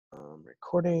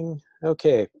Recording.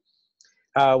 Okay.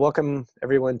 Welcome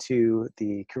everyone to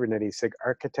the Kubernetes SIG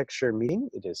Architecture meeting.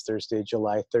 It is Thursday,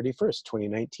 July 31st,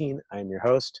 2019. I'm your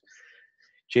host,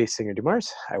 Jay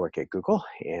Singer-Dumars. I work at Google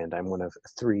and I'm one of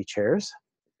three chairs.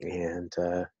 And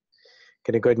going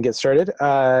to go ahead and get started.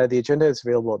 The agenda is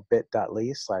available at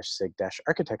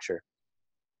bit.ly/sig-architecture.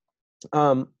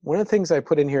 One of the things I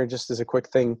put in here just as a quick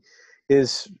thing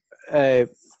is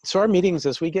so our meetings,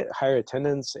 as we get higher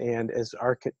attendance and as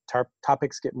our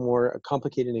topics get more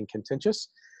complicated and contentious,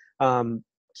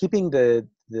 keeping the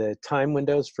time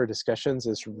windows for discussions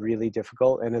is really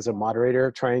difficult. And as a moderator,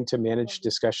 trying to manage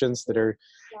discussions that are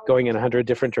going in 100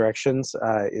 different directions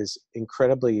is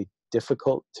incredibly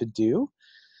difficult to do.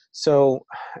 So,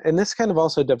 and this kind of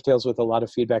also dovetails with a lot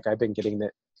of feedback I've been getting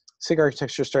that SIG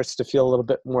architecture starts to feel a little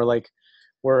bit more like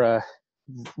we're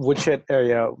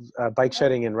bike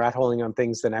shedding and rat holing on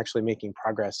things than actually making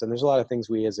progress. And there's a lot of things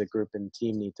we as a group and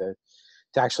team need to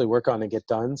actually work on and get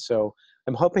done. So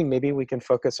I'm hoping maybe we can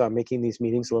focus on making these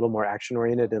meetings a little more action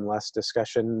oriented and less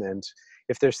discussion. And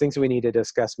if there's things we need to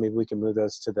discuss, maybe we can move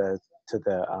those to the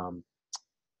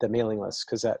mailing list,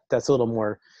 because that's a little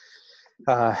more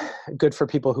good for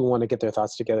people who want to get their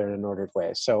thoughts together in an ordered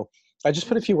way. So I just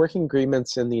put a few working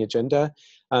agreements in the agenda,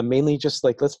 mainly just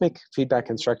like, let's make feedback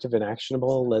constructive and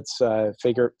actionable. Let's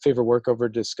favor work over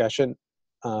discussion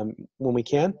when we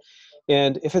can.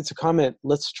 And if it's a comment,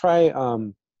 let's try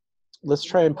and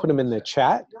put them in the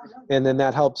chat. And then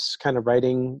that helps kind of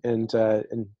writing and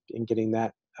getting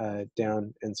that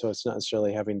down. And so it's not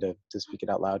necessarily having to speak it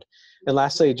out loud. And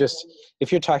lastly, just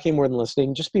if you're talking more than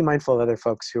listening, just be mindful of other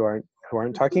folks who aren't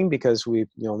talking, because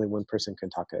only one person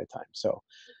can talk at a time. So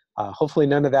hopefully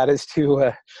none of that is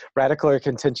too radical or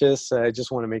contentious. I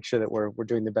just want to make sure that we're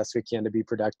doing the best we can to be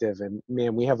productive. And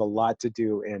man, we have a lot to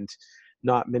do and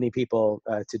not many people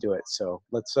to do it. So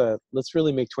let's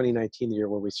really make 2019 the year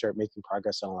where we start making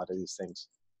progress on a lot of these things.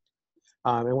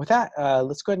 And with that,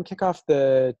 let's go ahead and kick off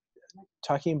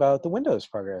talking about the Windows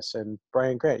progress. And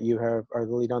Brian Grant, you are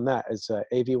the lead on that. Is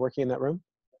AV working in that room?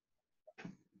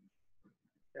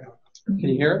 Can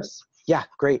you hear us? Yeah,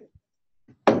 great.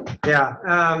 Yeah.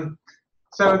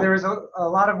 So there was a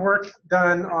lot of work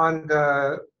done on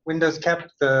the Windows KEP.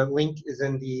 The link is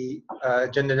in the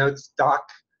agenda notes doc.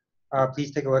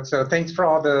 Please take a look. So thanks for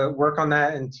all the work on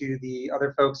that, and to the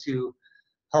other folks who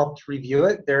helped review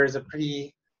it. There is a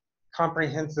pretty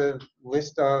comprehensive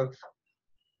list of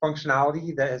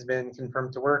functionality that has been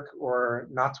confirmed to work or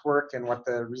not to work, and what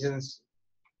the reasons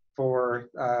for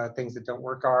things that don't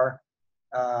work are,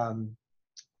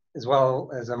 as well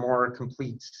as a more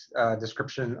complete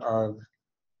description of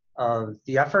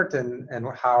the effort and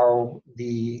how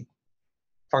the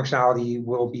functionality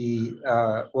will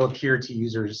appear to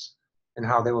users and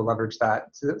how they will leverage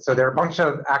that. So there are a bunch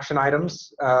of action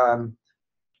items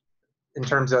in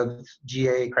terms of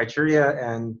GA criteria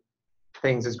and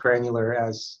things as granular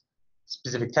as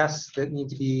specific tests that need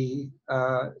to be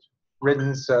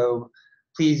written. So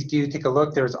please do take a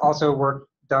look. There's also work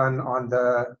done on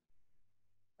the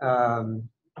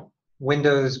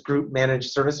Windows group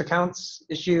managed service accounts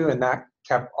issue, and that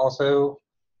KEP also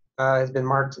has been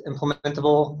marked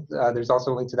implementable. There's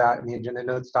also a link to that in the agenda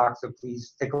notes doc, so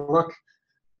please take a look.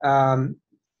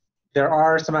 There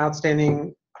are some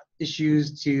outstanding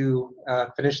issues to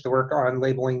finish the work on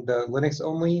labeling the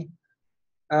Linux-only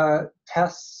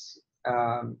tests.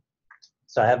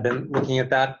 So I have been looking at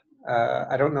that.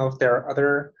 I don't know if there are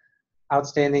other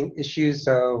outstanding issues.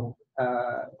 So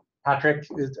Patrick,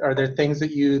 are there things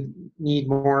that you need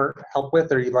more help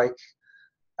with, or you like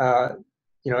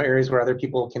areas where other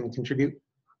people can contribute?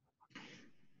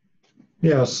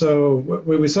 Yeah, so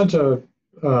we sent an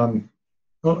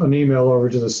email over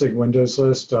to the SIG Windows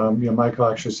list. Michael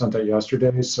actually sent that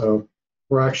yesterday, so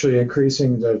we're actually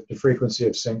increasing the frequency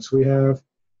of syncs we have.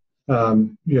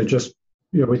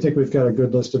 We think we've got a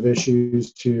good list of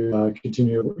issues to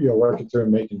continue working through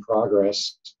and making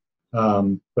progress.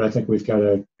 But I think we've got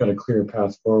a clear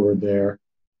path forward there,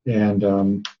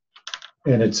 and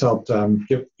it's helped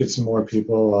get some more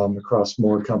people across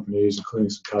more companies, including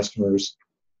some customers,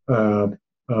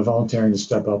 volunteering to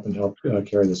step up and help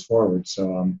carry this forward.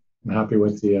 So I'm happy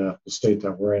with the state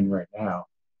that we're in right now.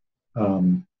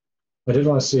 I did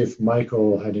want to see if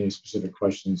Michael had any specific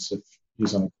questions, if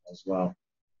he's on the call as well.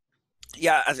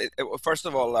 Yeah, first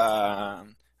of all,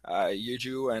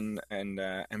 Yuju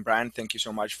and Brian, thank you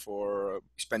so much for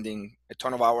spending a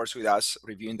ton of hours with us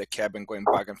reviewing the KEP and going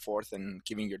back and forth and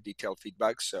giving your detailed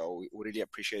feedback. So we really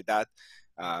appreciate that.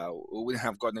 We wouldn't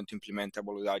have gotten to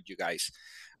implementable without you guys.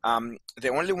 The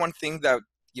only one thing that,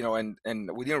 and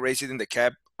we didn't raise it in the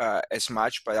KEP, as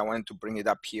much, but I wanted to bring it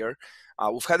up here.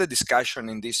 We've had a discussion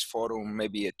in this forum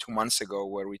maybe 2 months ago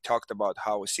where we talked about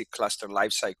how a SIG cluster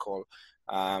lifecycle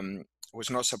was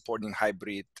not supporting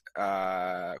hybrid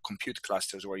compute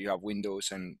clusters where you have Windows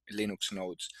and Linux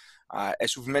nodes.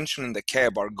 As we've mentioned in the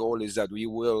KEB, our goal is that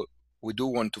we do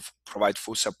want to provide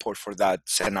full support for that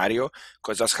scenario,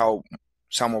 because that's how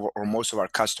some of or most of our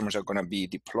customers are going to be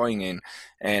deploying in.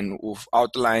 And we've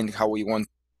outlined how we want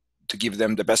to give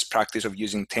them the best practice of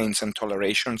using taints and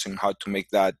tolerations and how to make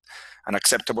that an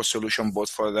acceptable solution both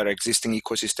for their existing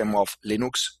ecosystem of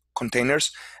Linux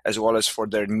containers as well as for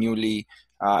their newly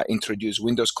introduced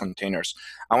Windows containers.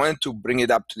 I wanted to bring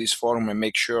it up to this forum and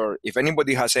make sure if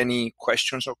anybody has any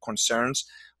questions or concerns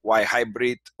why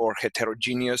hybrid or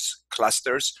heterogeneous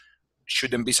clusters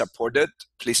shouldn't be supported,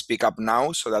 please speak up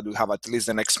now so that we have at least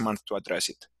the next month to address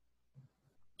it.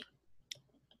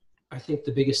 I think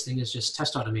the biggest thing is just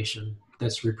test automation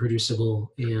that's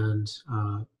reproducible, and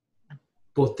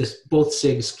both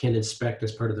SIGs can inspect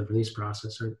as part of the release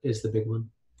process is the big one.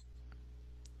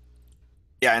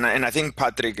 Yeah, and I think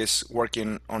Patrick is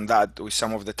working on that with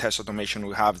some of the test automation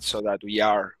we have so that we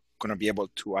are going to be able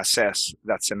to assess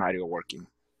that scenario working.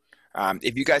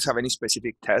 If you guys have any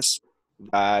specific tests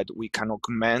that we can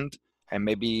augment and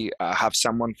maybe have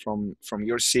someone from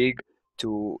your SIG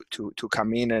to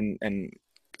come in and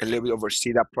a little bit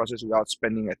oversee that process without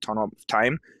spending a ton of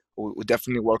time, we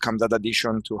definitely welcome that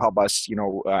addition to help us,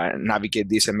 navigate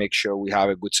this and make sure we have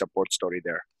a good support story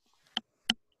there.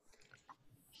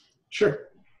 Sure.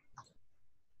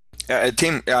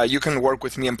 Tim, you can work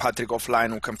with me and Patrick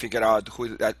offline. We can figure out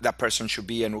who that person should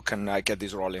be, and we can get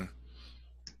this rolling.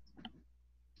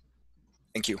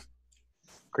 Thank you.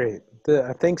 Great.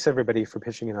 Thanks everybody for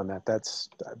pitching in on that.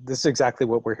 This is exactly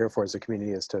what we're here for as a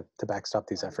community, is to backstop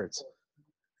these efforts.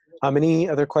 Any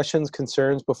other questions,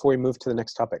 concerns before we move to the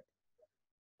next topic?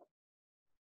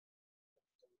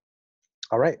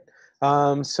 All right.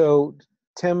 So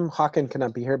Tim Hawken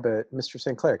cannot be here, but Mr.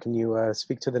 St. Clair, can you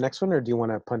speak to the next one, or do you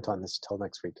want to punt on this till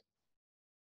next week?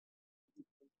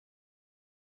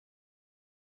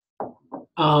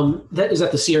 Is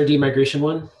that the CRD migration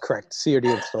one? Correct.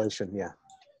 CRD installation. Yeah.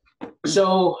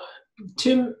 So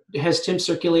has Tim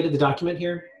circulated the document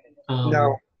here?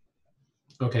 No.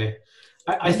 Okay.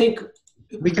 I think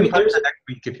we can put it next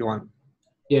week if you want.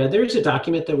 Yeah, there's a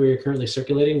document that we're currently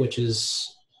circulating, which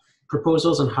is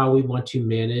proposals on how we want to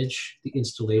manage the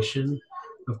installation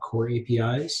of core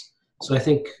APIs. So I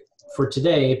think for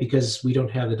today, because we don't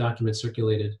have the document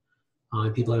circulated,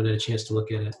 and people haven't had a chance to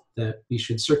look at it, that we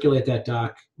should circulate that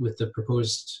doc with the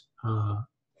proposed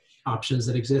options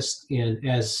that exist. And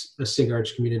as a SIG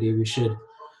Arch community, we should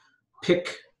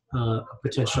pick a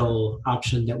potential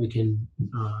option that we can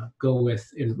go with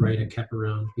and write a KEP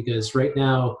around. Because right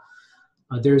now,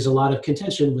 there's a lot of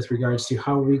contention with regards to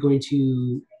how are we going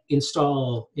to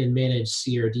install and manage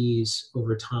CRDs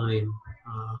over time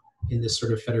in this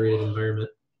sort of federated environment.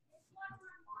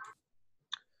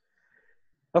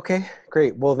 Okay,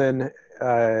 great. Well then,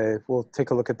 we'll take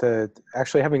a look at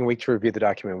actually having a week to review the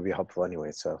document would be helpful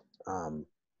anyway, so.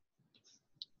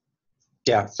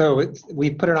 Yeah, so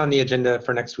we put it on the agenda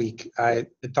for next week. I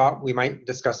thought we might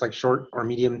discuss like short or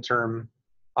medium term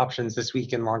options this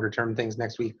week and longer term things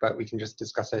next week, but we can just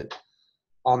discuss it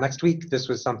all next week. This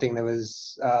was something that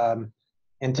was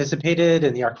anticipated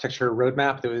in the architecture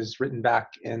roadmap that was written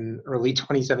back in early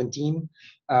 2017,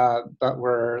 but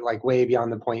we're like way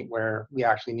beyond the point where we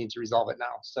actually need to resolve it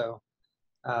now. So,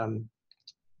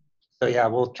 so yeah,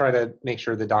 we'll try to make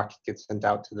sure the doc gets sent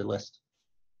out to the list.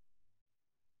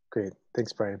 Great,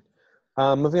 thanks, Brian.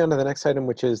 Moving on to the next item,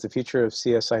 which is the future of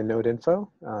CSI node info.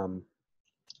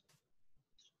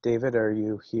 David, are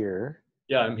you here?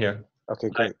 Yeah, I'm here. Okay,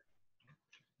 great.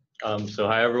 So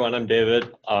hi everyone, I'm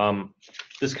David.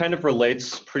 This kind of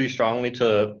relates pretty strongly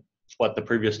to what the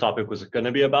previous topic was going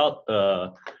to be about,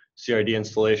 the CRD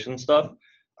installation stuff,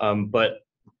 but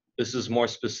this is more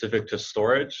specific to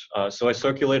storage. So I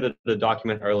circulated the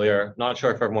document earlier. Not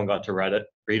sure if everyone got to read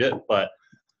it, but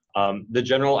the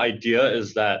general idea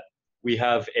is that we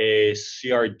have a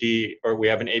CRD, or we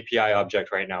have an API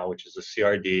object right now, which is a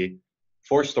CRD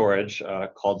for storage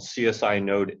called CSI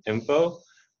node info,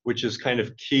 which is kind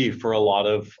of key for a lot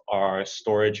of our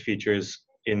storage features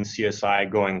in CSI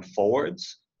going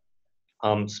forwards.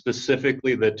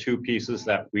 Specifically, the two pieces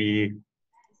that we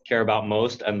care about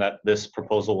most and that this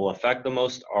proposal will affect the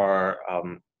most are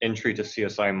entry to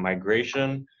CSI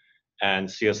migration and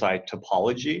CSI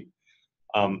topology.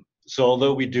 So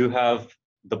although we do have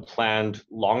the planned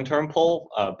long-term pull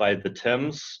by the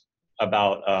TIMs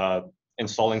about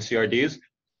installing CRDs,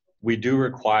 we do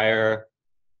require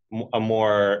a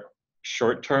more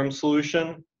short-term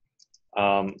solution.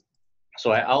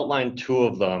 So I outlined two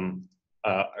of them.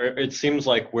 It seems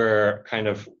like we're kind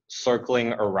of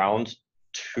circling around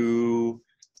two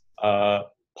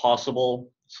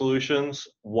possible solutions.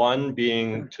 One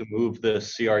being to move the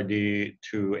CRD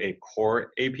to a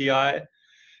core API,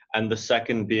 and the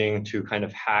second being to kind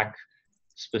of hack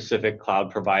specific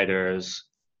cloud providers,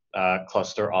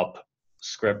 cluster up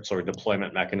scripts or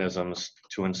deployment mechanisms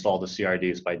to install the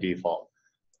CRDs by default.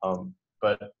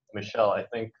 But Michelle, I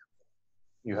think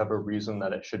you have a reason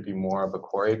that it should be more of a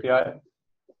core API.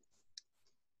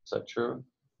 Is that true?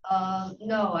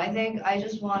 No, I think I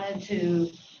just wanted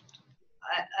to,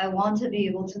 I want to be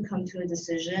able to come to a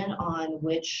decision on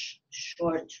which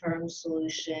short-term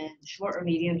solution, short or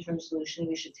medium-term solution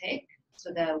we should take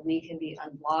so that we can be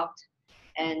unblocked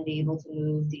and be able to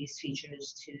move these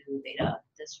features to beta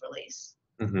this release.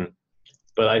 Mm-hmm.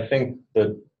 But I think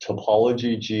the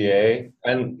topology GA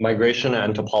and migration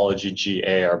and topology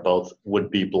GA are both would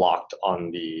be blocked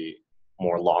on the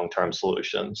more long-term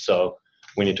solution. So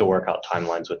we need to work out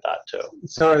timelines with that too.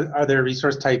 So are there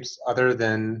resource types other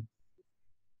than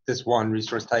this one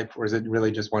resource type, or is it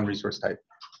really just one resource type?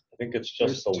 I think it's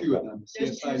just There's the two of them,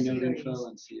 There's CSI two node series. info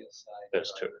and CSI.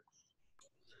 There's two.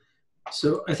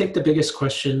 So I think the biggest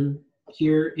question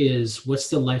here is, what's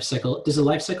the life cycle? Does the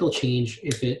life cycle change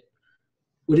if it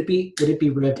would it be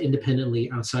revved independently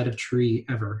outside of tree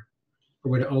ever,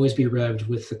 or would it always be revved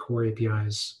with the core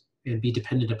APIs and be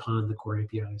dependent upon the core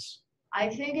APIs? I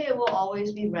think it will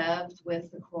always be revved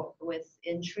with the core, with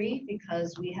in-tree,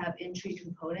 because we have in-tree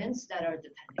components that are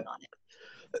depending on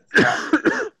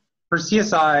it. For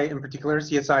CSI in particular,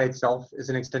 CSI itself is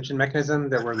an extension mechanism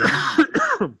that we're going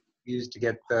to use to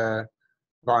get the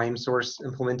volume source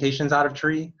implementations out of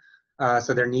tree.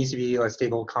 So there needs to be a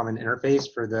stable common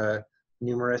interface for the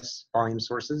numerous volume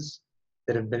sources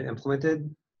that have been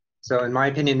implemented. So in my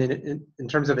opinion, in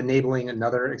terms of enabling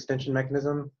another extension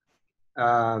mechanism,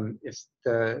 if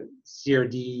the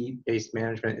CRD-based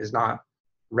management is not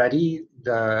ready,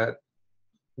 the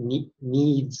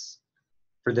needs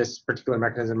for this particular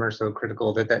mechanism are so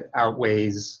critical that that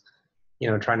outweighs,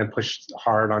 trying to push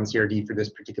hard on CRD for this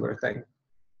particular thing.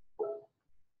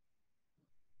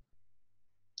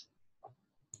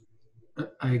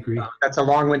 I agree. That's a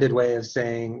long-winded way of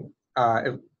saying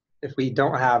if we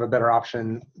don't have a better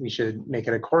option, we should make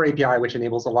it a core API, which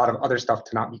enables a lot of other stuff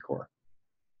to not be core.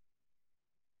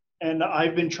 And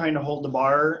I've been trying to hold the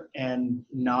bar and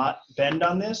not bend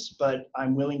on this, but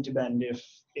I'm willing to bend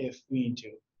if we need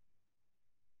to.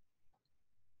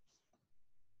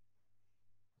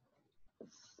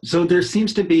 So there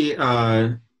seems to be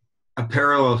a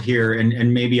parallel here,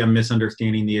 and maybe I'm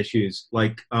misunderstanding the issues.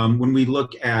 Like when we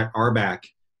look at RBAC,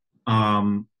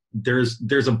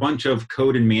 there's a bunch of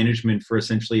code and management for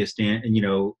essentially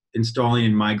installing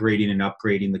and migrating and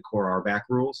upgrading the core RBAC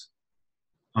rules.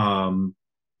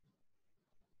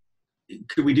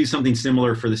 Could we do something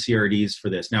similar for the CRDs for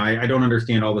this? Now, I don't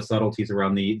understand all the subtleties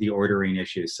around the ordering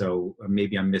issues, so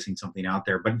maybe I'm missing something out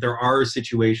there. But there are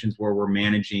situations where we're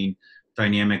managing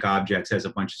dynamic objects as a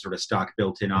bunch of sort of stock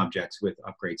built-in objects with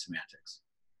upgrade semantics.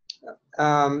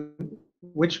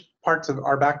 Which parts of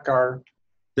RBAC are?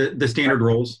 The standard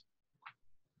roles.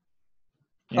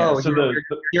 Yeah, so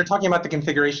you're talking about the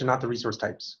configuration, not the resource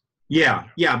types. Yeah,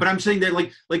 but I'm saying that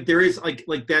like there is like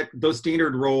that those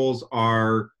standard roles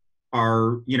are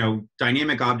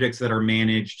dynamic objects that are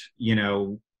managed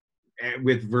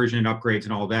with version upgrades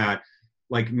and all that,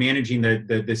 like managing the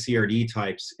CRD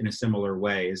types in a similar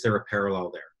way. Is there a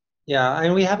parallel there? Yeah,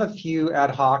 and we have a few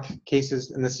ad hoc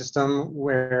cases in the system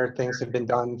where things have been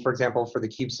done, for example, for the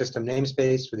cube system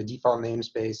namespace, for the default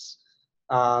namespace.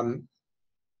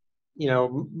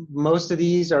 Most of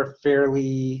these are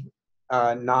fairly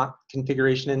not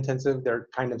configuration intensive. They're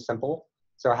kind of simple.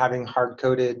 So having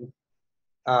hard-coded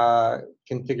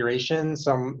configuration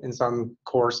in some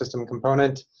core system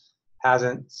component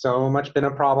hasn't so much been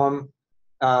a problem.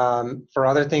 For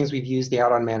other things, we've used the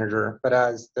add-on manager, but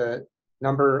as the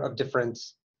number of different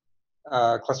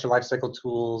cluster lifecycle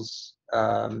tools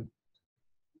kind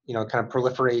of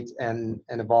proliferate and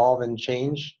evolve and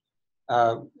change,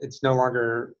 it's no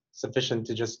longer sufficient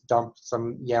to just dump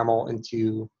some YAML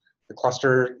into the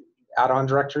cluster add-on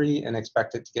directory and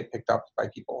expect it to get picked up by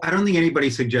people. I don't think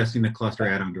anybody's suggesting the cluster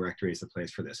add-on directory is the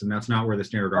place for this, and that's not where the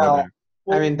standard RBAC.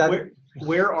 I mean,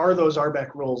 where are those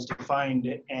RBAC roles defined,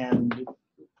 and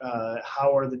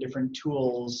how are the different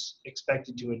tools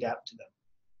expected to adapt to them?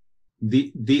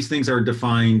 These things are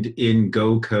defined in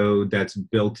Go code that's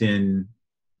built in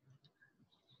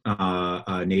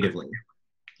natively.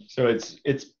 So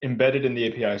it's embedded in the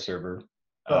API server.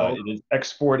 Oh. It is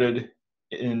exported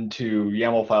into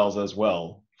YAML files as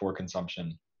well for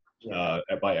consumption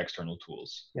by external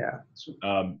tools. Yeah.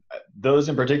 Those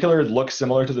in particular look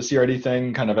similar to the CRD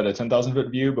thing, kind of at a 10,000 foot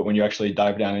view, but when you actually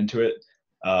dive down into it,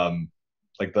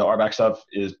 like the RBAC stuff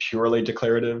is purely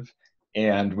declarative,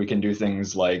 and we can do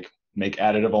things like make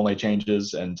additive only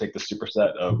changes and take the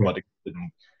superset of what existed.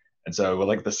 And so with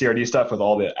like the CRD stuff with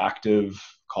all the active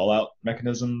call out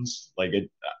mechanisms, like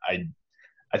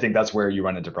I think that's where you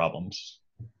run into problems.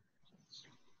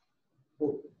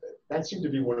 Well, that seemed to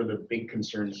be one of the big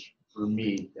concerns for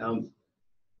me.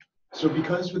 So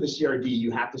because with the CRD,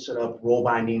 you have to set up role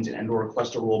bindings and/or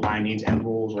cluster role bindings and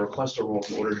roles or cluster roles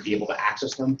in order to be able to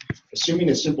access them. Assuming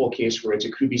a simple case where it's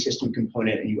a Kubernetes system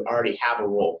component and you already have a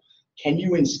role, can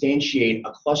you instantiate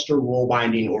a cluster role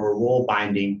binding or a role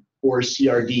binding or a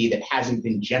CRD that hasn't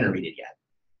been generated yet?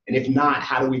 And if not,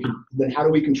 how do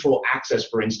we control access,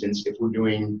 for instance, if we're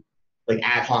doing like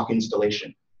ad hoc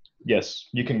installation? Yes,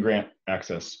 you can grant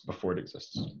access before it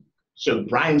exists. So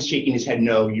Brian's shaking his head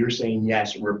no, you're saying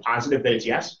yes. We're positive that it's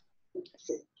yes?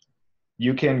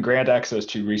 You can grant access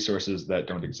to resources that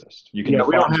don't exist. You can. Yeah,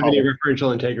 we don't have any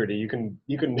referential integrity. You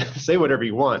can say whatever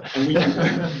you want. And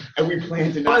we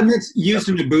plan to not. Well, and it's used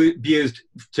and abused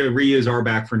to reuse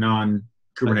RBAC for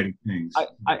non-Kubernetes things.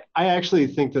 I actually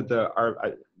think that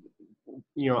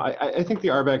I think the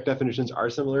RBAC definitions are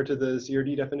similar to the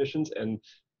CRD definitions, and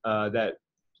that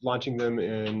launching them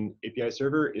in API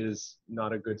server is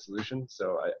not a good solution.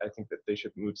 So I think that they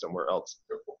should move somewhere else.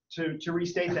 To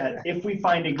restate that, if we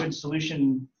find a good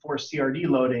solution for CRD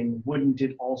loading, wouldn't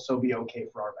it also be okay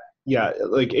for RBAC? Yeah,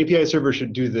 like API server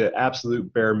should do the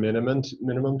absolute bare minimum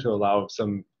to allow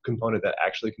some component that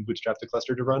actually can bootstrap the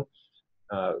cluster to run.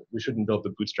 We shouldn't build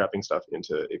the bootstrapping stuff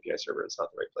into API server. It's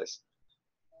not the right place.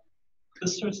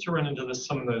 This starts to run into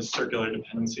some of those circular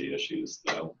dependency issues,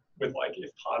 though, with like if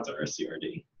pods are a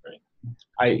CRD, right?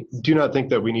 I do not think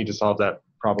that we need to solve that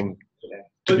problem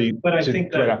today. But I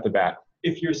think that right off the bat.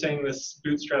 If you're saying this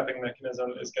bootstrapping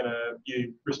mechanism is going to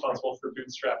be responsible for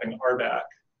bootstrapping RBAC,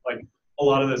 like a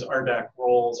lot of those RBAC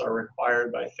roles are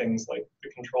required by things like the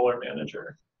controller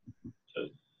manager to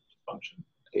function.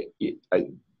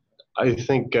 I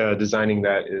think designing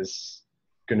that is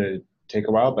going to take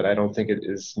a while, but I don't think it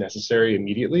is necessary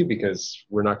immediately because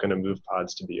we're not going to move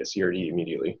pods to be a CRD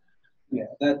immediately. Yeah,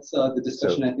 that's the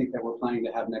discussion I think that we're planning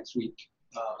to have next week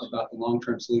about the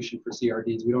long-term solution for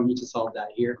CRDs. We don't need to solve that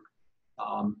here.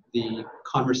 The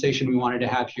conversation we wanted to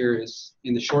have here is,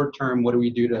 in the short term, what do we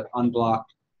do to unblock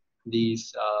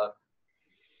these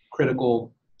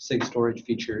critical SIG storage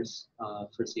features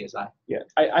for CSI? Yeah,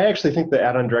 I actually think the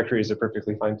add-on directory is a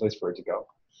perfectly fine place for it to go.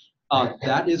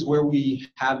 That is where we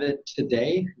have it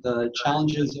today. The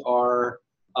challenges are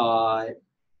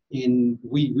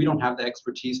we don't have the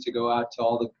expertise to go out to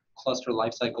all the cluster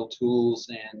lifecycle tools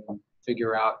and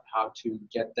figure out how to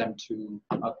get them to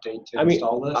update to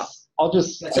install this. I'll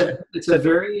just it's a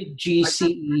very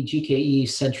GCE, GKE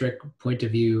centric point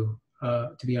of view,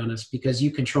 to be honest, because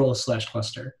you control a slash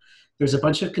cluster. There's a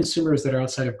bunch of consumers that are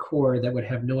outside of core that would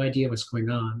have no idea what's going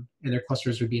on, and their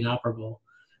clusters would be inoperable,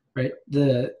 right?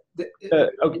 Okay,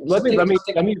 let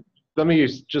me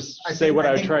just say what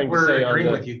I was trying to say. We're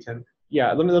agreeing with you, Tim.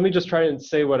 Yeah, let me just try and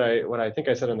say what I think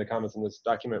I said in the comments in this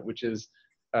document, which is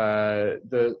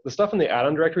the stuff in the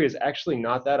add-on directory is actually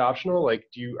not that optional. Like,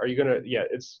 are you gonna? Yeah,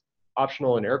 it's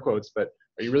optional in air quotes, but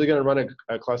are you really gonna run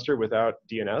a cluster without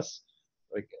DNS?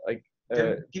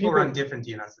 People run different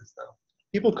DNSs though.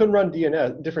 People can run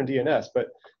different DNS, but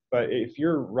if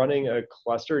you're running a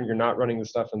cluster and you're not running the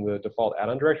stuff in the default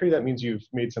add-on directory, that means you've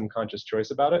made some conscious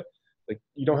choice about it. Like,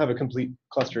 you don't have a complete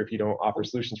cluster if you don't offer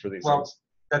solutions for these things.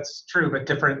 That's true, but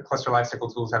different cluster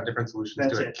lifecycle tools have different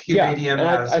solutions to it. Yeah, Kubedium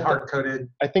has hard-coded.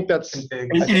 I think that's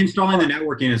and installing the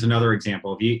networking is another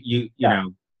example. You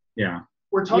know,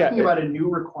 We're talking about a new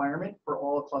requirement for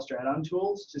all cluster add-on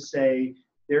tools to say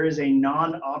there is a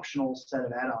non-optional set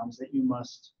of add-ons that you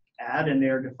must add, and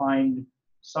they're defined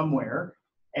somewhere.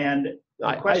 And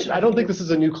I don't think this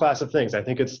is a new class of things. I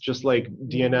think it's just like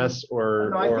DNS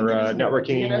or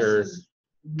networking DNS or is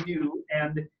new,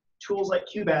 and tools like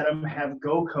kubeadm have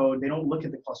Go code. They don't look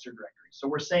at the cluster directory. So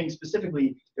we're saying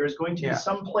specifically there is going to be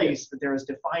some place that there is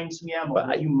defined some YAML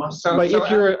that you must. But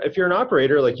if you're an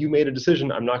operator, like, you made a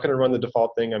decision, I'm not going to run the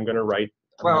default thing. I'm going to write.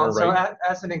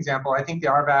 As an example, I think the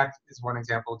RBAC is one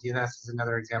example. DNS is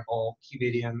another example.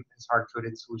 Kubedium has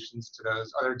hard-coded solutions to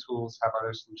those. Other tools have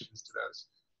other solutions to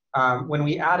those. When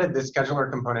we added the scheduler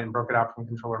component and broke it out from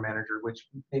controller manager, which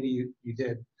maybe you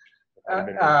did,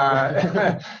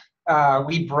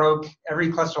 we broke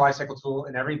every cluster lifecycle tool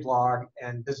in every blog,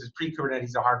 and this is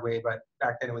pre-Kubernetes the hard way, but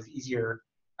back then it was easier.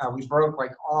 we broke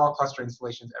like all cluster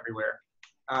installations everywhere.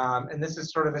 And this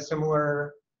is sort of a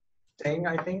similar thing,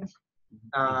 I think.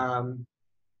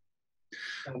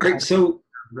 Great. So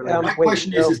my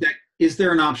question is that is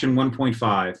there an option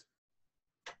 1.5?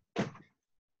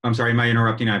 I'm sorry, am I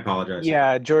interrupting? I apologize.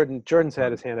 Yeah, Jordan's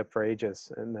had his hand up for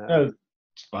ages, and no,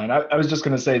 it's fine. I was just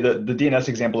going to say that the DNS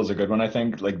example is a good one. I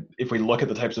think, like, if we look at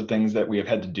the types of things that we have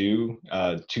had to do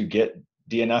to get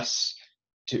DNS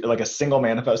to like a single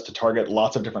manifest to target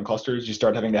lots of different clusters, you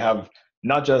start having to have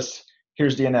not just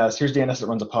here's DNS that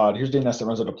runs a pod, here's DNS that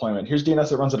runs a deployment, here's DNS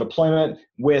that runs a deployment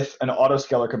with an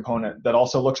autoscaler component that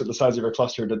also looks at the size of your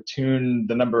cluster to tune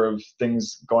the number of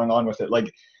things going on with it.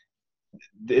 Like,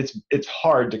 it's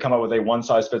hard to come up with a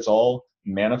one-size-fits-all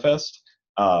manifest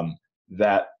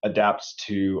that adapts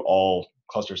to all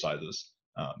cluster sizes.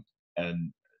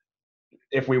 And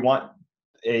if we want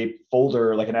a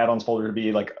folder, like an add-ons folder, to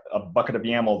be like a bucket of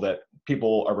YAML that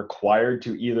people are required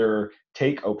to either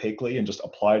take opaquely and just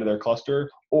apply to their cluster,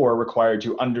 or required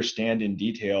to understand in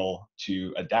detail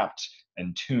to adapt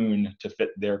and tune to fit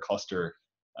their cluster,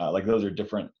 like those are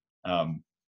different.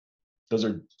 Those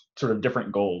are sort of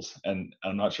different goals, and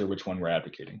I'm not sure which one we're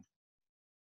advocating.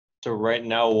 So right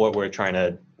now, what we're trying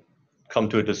to come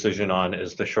to a decision on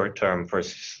is the short term for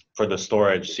the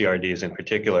storage CRDs in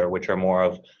particular, which are more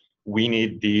of, we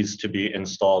need these to be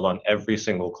installed on every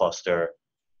single cluster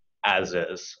as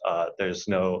is. There's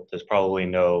probably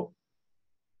no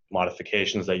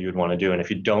modifications that you would want to do. And if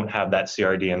you don't have that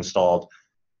CRD installed,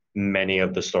 many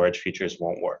of the storage features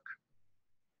won't work.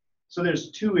 So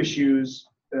there's two issues.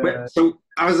 So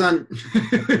I was on.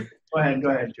 Go ahead.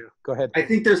 Go ahead. I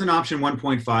think there's an option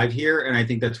 1.5 here, and I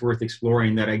think that's worth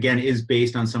exploring. That again is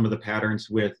based on some of the patterns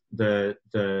with the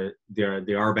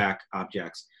RBAC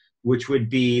objects, which would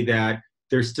be that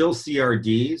there's still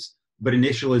CRDs, but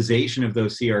initialization of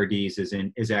those CRDs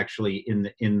is actually in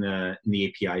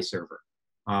the API server,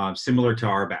 similar to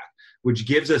RBAC, which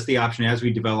gives us the option as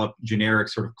we develop generic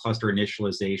sort of cluster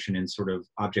initialization and sort of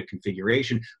object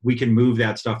configuration, we can move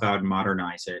that stuff out and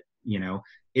modernize it.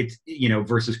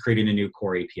 Versus creating a new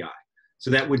core API.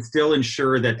 So that would still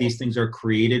ensure that these things are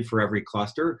created for every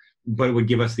cluster, but it would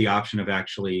give us the option of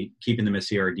actually keeping them as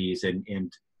CRDs and an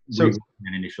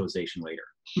initialization later.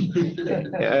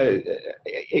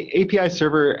 API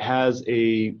server has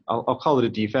I'll call it a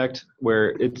defect,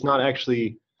 where it's not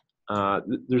actually,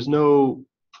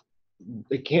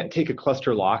 it can't take a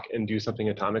cluster lock and do something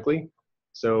atomically.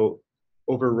 So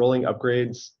over rolling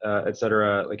upgrades, et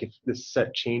cetera, like if this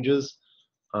set changes,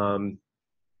 I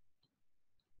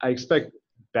expect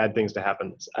bad things to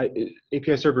happen.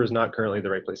 API server is not currently the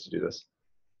right place to do this,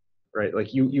 right?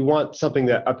 Like you want something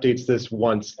that updates this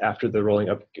once after the rolling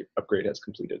upgrade has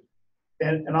completed.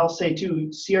 And I'll say too,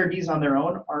 CRDs on their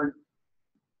own aren't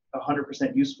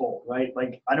 100% useful, right?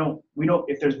 Like we don't,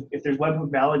 if there's webhook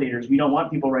validators, we don't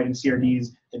want people writing CRDs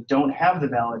that don't have the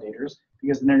validators,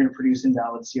 because then they're going to produce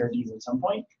invalid CRDs at some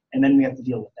point, and then we have to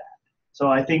deal with that. So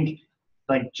I think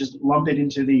like just lump it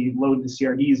into the load the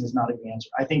CRDs is not a good answer.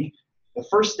 I think the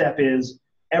first step is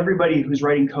everybody who's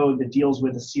writing code that deals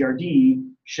with a CRD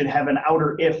should have an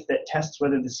outer if that tests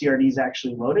whether the CRD is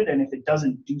actually loaded, and if it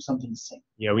doesn't, do something sync.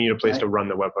 Yeah, we need a place to run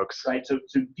the webhooks. Right. So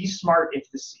be smart if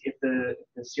the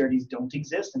CRDs don't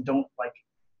exist, and don't like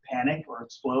panic or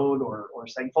explode or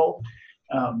segfault.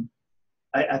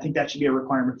 I think that should be a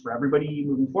requirement for everybody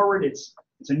moving forward. It's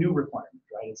a new requirement,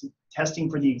 right? It's testing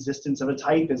for the existence of a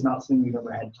type is not something we've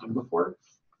ever had to do before.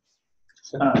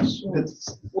 So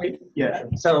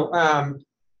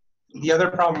the other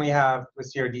problem we have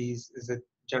with CRDs is that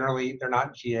generally they're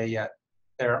not GA yet.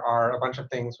 There are a bunch of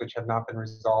things which have not been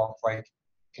resolved, like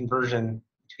conversion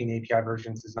between API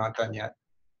versions is not done yet.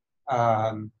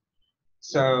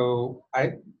 So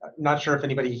I'm not sure if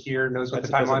anybody here knows what the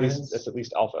timeline is. It's at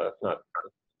least alpha, not.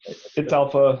 It's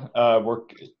alpha.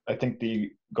 I think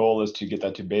the goal is to get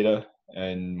that to beta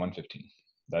in 1.15.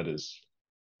 That is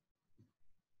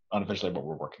unofficially what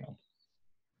we're working on.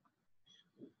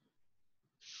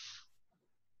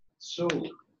 So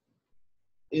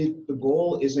if the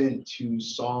goal isn't to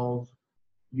solve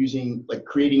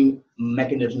creating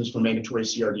mechanisms for mandatory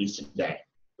CRDs today,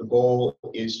 the goal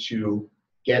is to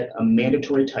get a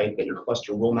mandatory type that your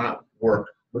cluster will not work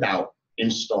without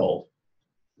installed.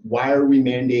 Why are we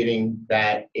mandating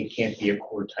that it can't be a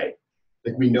core type?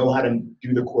 Like, we know how to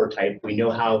do the core type, we know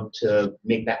how to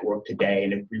make that work today,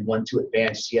 and if we want to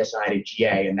advance CSI to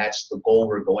GA, and that's the goal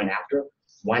we're going after,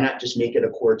 why not just make it a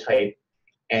core type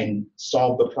and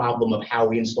solve the problem of how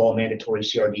we install mandatory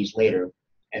CRDs later,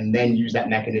 and then use that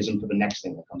mechanism for the next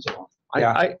thing that comes along?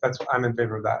 I'm in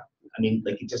favor of that. I mean,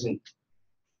 like, it doesn't.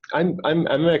 I'm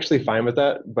actually fine with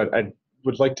that, but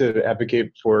would like to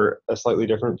advocate for a slightly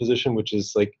different position, which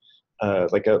is like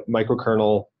a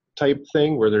microkernel type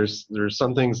thing where there's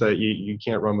some things that you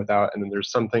can't run without, and then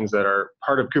there's some things that are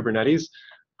part of Kubernetes,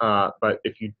 but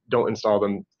if you don't install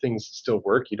them, things still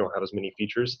work. You don't have as many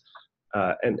features.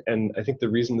 And I think the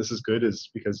reason this is good is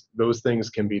because those things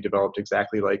can be developed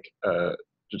exactly like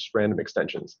just random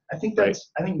extensions. I think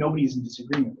that's, I think nobody's in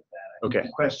disagreement with that. Okay.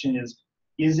 The question is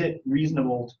it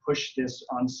reasonable to push this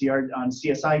on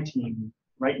CSI team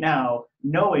right now,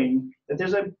 knowing that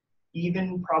there's a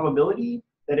even probability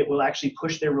that it will actually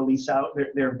push their release out,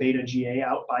 their beta GA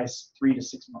out by 3 to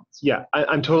 6 months? Yeah,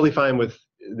 I'm totally fine with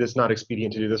this not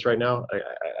expedient to do this right now.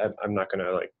 I'm not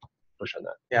gonna like push on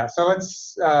that. Yeah, so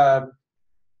let's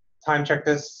time check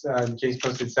this. Jay's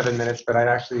posted 7 minutes, but I'd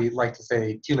actually like to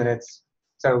say 2 minutes.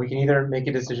 So we can either make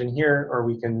a decision here, or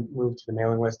we can move to the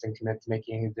mailing list and commit to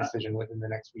making a decision within the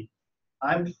next week.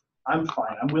 I'm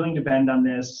fine. I'm willing to bend on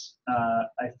this.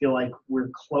 I feel like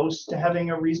we're close to having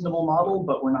a reasonable model,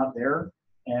 but we're not there.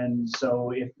 And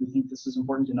so if we think this is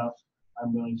important enough,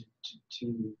 I'm willing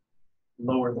to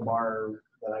lower the bar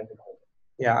that I've been holding.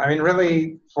 Yeah, I mean,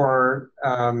 really, for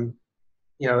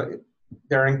you know,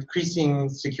 there are increasing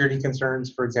security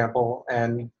concerns, for example,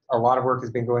 and a lot of work has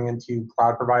been going into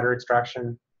cloud provider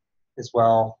extraction as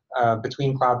well.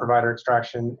 Between cloud provider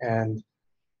extraction and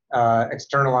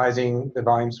externalizing the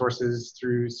volume sources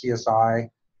through CSI,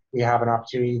 we have an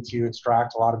opportunity to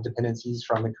extract a lot of dependencies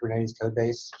from the Kubernetes code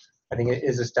base. I think it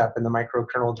is a step in the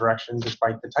microkernel direction,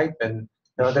 despite the type. And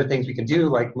there are other things we can do,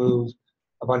 like move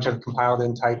a bunch of compiled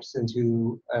in types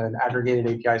into an aggregated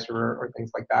API server or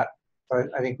things like that. But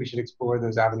I think we should explore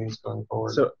those avenues going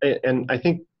forward. So, and I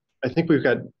think we've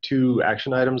got 2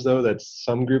 action items though that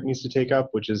some group needs to take up,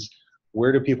 which is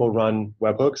where do people run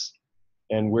webhooks,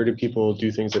 and where do people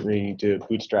do things that they need to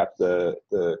bootstrap the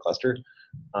cluster.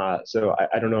 So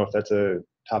I don't know if that's a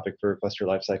topic for cluster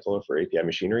lifecycle or for API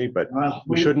machinery, but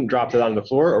we shouldn't drop that on the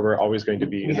floor, or we're always going to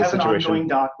be in this situation. We have an ongoing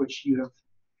doc, which you have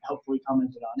helpfully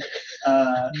commented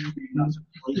on, not so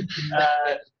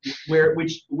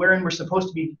wherein we're supposed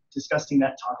to be discussing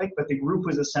that topic, but the group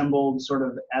was assembled sort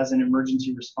of as an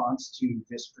emergency response to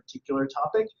this particular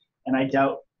topic, and I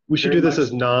doubt we should do this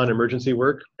as non-emergency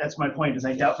work. That's my point, is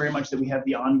I doubt very much that we have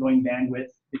the ongoing bandwidth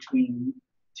between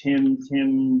Tim,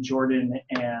 Jordan,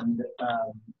 and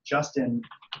Justin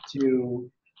to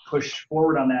push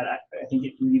forward on that. I think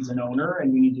it needs an owner,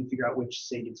 and we need to figure out which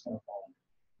SIG it's going to fall in.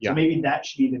 Yeah. So maybe that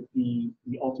should be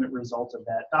the ultimate result of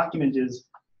that document, is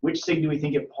which SIG do we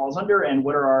think it falls under, and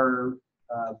what are our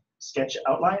sketch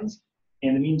outlines.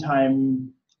 In the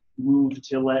meantime, move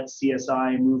to let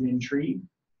CSI move in tree.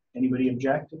 Anybody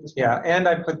object at this point? Yeah, and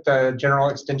I put the general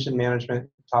extension management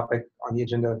topic on the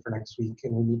agenda for next week,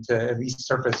 and we need to at least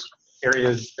surface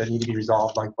areas that need to be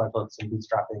resolved, like webhooks and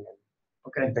bootstrapping.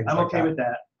 And I'm okay with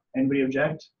that. Anybody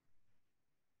object?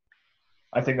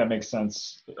 I think that makes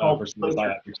sense for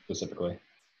CSI specifically.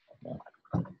 Yeah.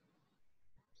 All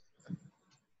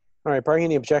right, barring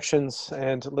any objections,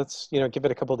 and let's give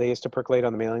it a couple days to percolate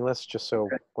on the mailing list, just so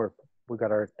we've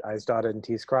got our I's dotted and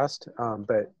T's crossed.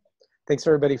 But thanks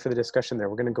everybody for the discussion there.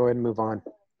 We're going to go ahead and move on.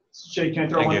 Jay, can I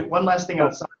throw one last thing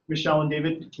outside? Michelle and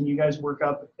David, can you guys work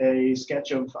up a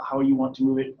sketch of how you want to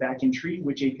move it back in tree?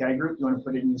 Which API group? Do you want to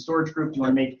put it in the storage group? Do you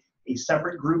want to make a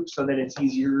separate group so that it's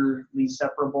easily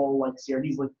separable like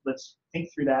CRDs? Let's think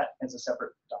through that as a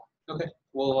separate doc. Okay,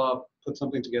 we'll put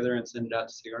something together and send it out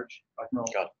to SIG Arch. Got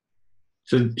it.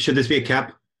 So should this be a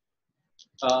cap?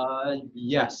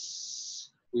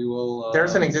 Yes, we will.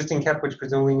 There's an existing cap which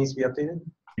presumably needs to be updated.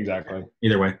 Exactly.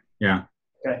 Either way, yeah.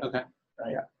 Okay.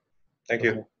 Yeah. Thank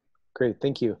you. Great,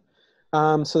 thank you.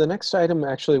 So the next item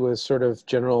actually was sort of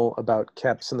general about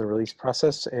KEPs and the release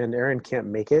process, and Aaron can't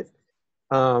make it.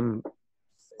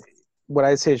 What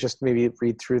I'd say is just maybe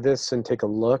read through this and take a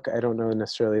look. I don't know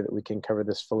necessarily that we can cover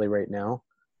this fully right now.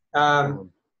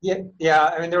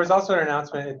 Yeah. I mean, there was also an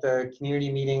announcement at the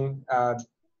community meeting,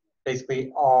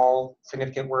 basically all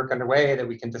significant work underway that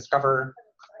we can discover,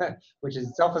 which is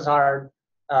itself is hard,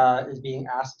 is being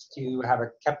asked to have a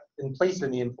KEP in place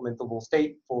in the implementable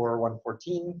state for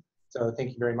 1.14. So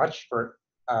thank you very much to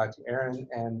Aaron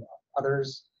and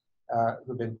others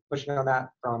who've been pushing on that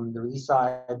from the release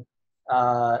side.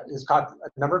 It's caught a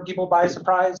number of people by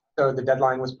surprise, so the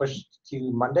deadline was pushed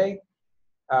to Monday.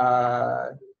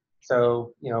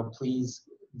 So, please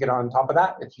get on top of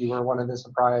that if you were one of the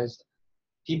surprised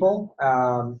people.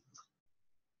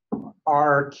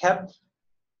 Our KEP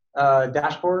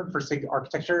dashboard for SIG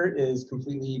architecture is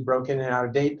completely broken and out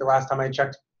of date. The last time I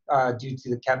checked, due to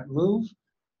the KEP move.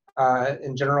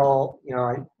 In general,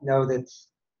 I know that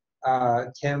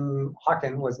Tim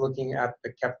Hawken was looking at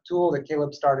the KEP tool that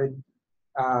Caleb started.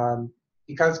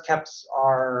 Because KEPs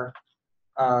are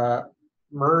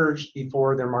merged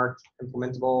before they're marked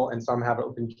implementable, and some have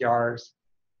open PRs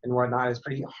and whatnot, it's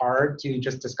pretty hard to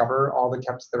just discover all the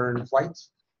KEPs that are in flight.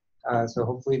 So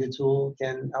hopefully the tool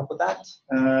can help with that.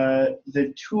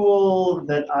 The tool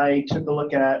that I took a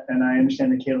look at, and I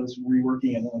understand that Caleb is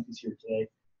reworking, I don't know if he's here today,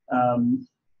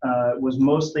 was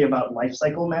mostly about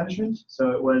lifecycle management.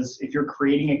 So it was, if you're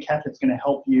creating a KEP, it's going to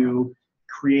help you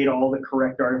create all the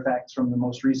correct artifacts from the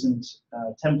most recent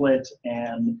template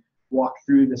and walk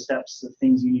through the steps of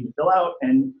things you need to fill out.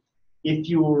 And if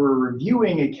you were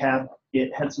reviewing a KEP,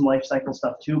 it had some lifecycle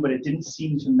stuff too, but it didn't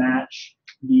seem to match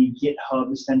the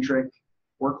GitHub-centric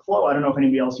workflow. I don't know if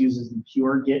anybody else uses the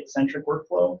pure Git-centric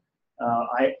workflow.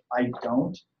 I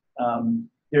don't.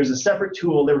 There's a separate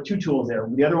tool. There were two tools there.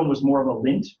 The other one was more of a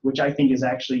lint, which I think is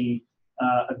actually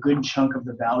a good chunk of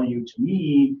the value to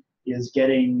me, is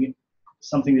getting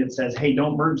something that says, hey,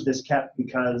 don't merge this KEP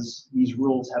because these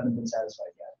rules haven't been satisfied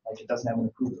yet. Like, it doesn't have an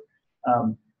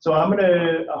approver. So I'm going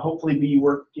to hopefully be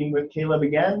working with Caleb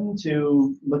again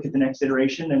to look at the next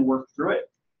iteration and work through it.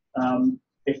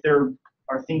 If there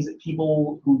are things that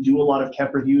people who do a lot of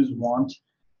KEP reviews want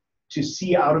to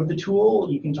see out of the tool,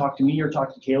 you can talk to me or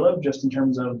talk to Caleb, just in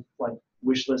terms of like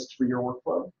wish list for your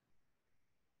workflow.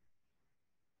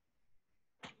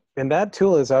 And that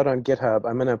tool is out on GitHub.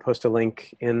 I'm going to post a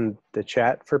link in the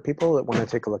chat for people that want to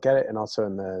take a look at it, and also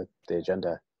in the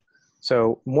agenda.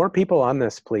 So more people on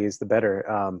this, please, the better.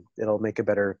 It'll make a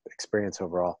better experience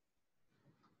overall.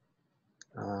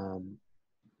 And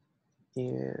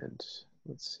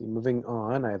let's see, moving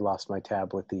on. I lost my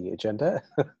tab with the agenda.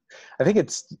 I think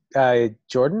it's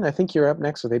Jordan. I think you're up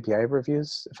next with API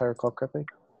reviews, if I recall correctly.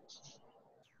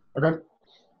 Okay.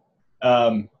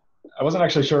 I wasn't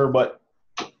actually sure what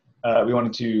we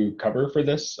wanted to cover for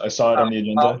this. I saw it on the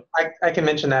agenda. I can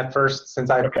mention that first, since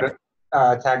I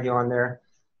tagged you on there.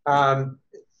 You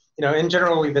know, in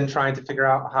general, we've been trying to figure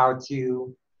out how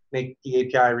to make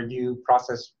the API review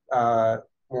process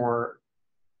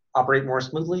operate more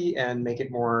smoothly and make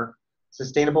it more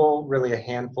sustainable. Really, a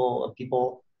handful of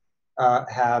people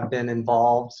have been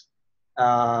involved.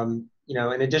 You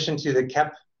know, in addition to the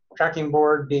KEP tracking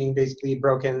board being basically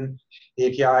broken, the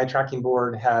API tracking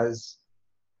board has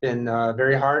been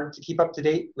very hard to keep up to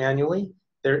date manually.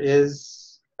 There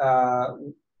is a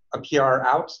PR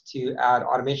out to add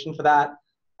automation for that.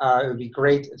 It would be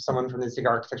great if someone from the SIG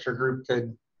Architecture group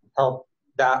could help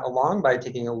that along by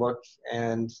taking a look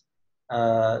and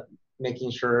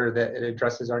making sure that it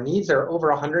addresses our needs. There are over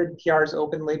 100 PRs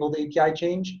open labeled API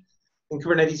change in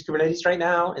Kubernetes right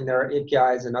now, and there are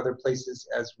APIs in other places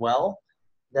as well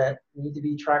that need to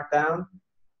be tracked down.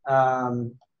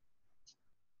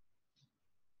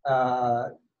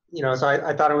 You know, so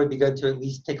I thought it would be good to at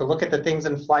least take a look at the things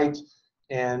in flight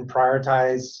and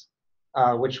prioritize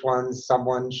which ones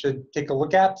someone should take a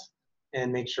look at,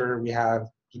 and make sure we have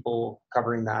people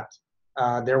covering that.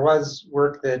 There was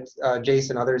work that Jace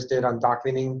and others did on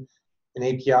documenting an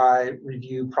API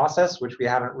review process, which we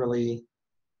haven't really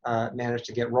managed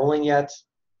to get rolling yet.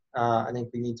 I think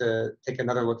we need to take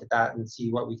another look at that and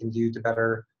see what we can do to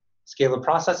better scale the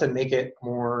process and make it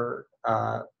more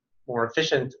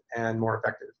efficient and more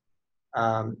effective.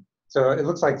 So it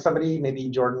looks like somebody, maybe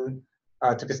Jordan,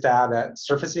 took a stab at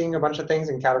surfacing a bunch of things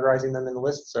and categorizing them in the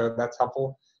list, so that's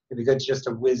helpful. It'd be good just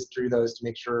to whiz through those to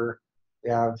make sure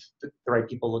we have the right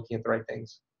people looking at the right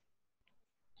things.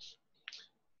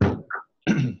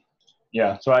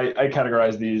 Yeah, so I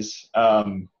categorize these.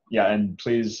 Yeah, and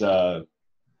please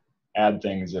add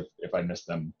things if I miss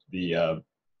them. The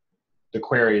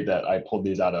query that I pulled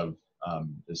these out of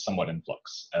is somewhat in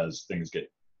flux as things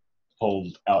get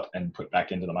pulled out and put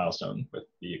back into the milestone with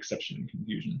the exception and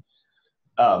confusion.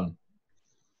 So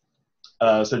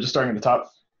just starting at the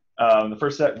top, the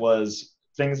first set was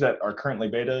things that are currently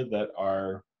beta that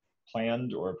are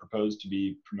planned or proposed to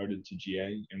be promoted to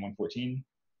GA in 1.14.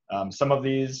 Some of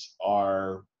these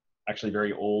are actually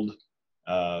very old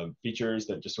features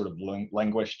that just sort of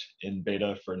languished in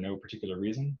beta for no particular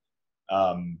reason.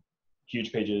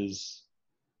 Huge pages,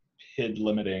 PID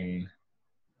limiting,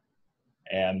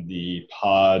 and the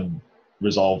pod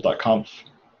resolve.conf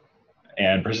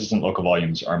and persistent local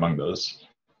volumes are among those.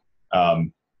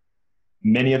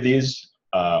 Many of these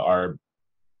are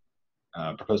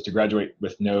proposed to graduate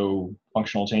with no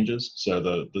functional changes. So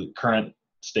the current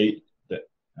state that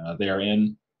they are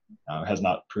in has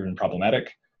not proven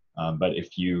problematic. But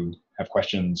if you have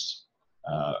questions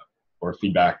or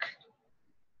feedback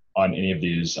on any of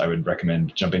these, I would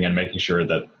recommend jumping in and making sure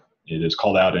that it is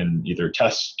called out in either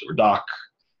test or doc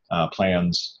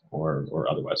plans or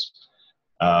otherwise.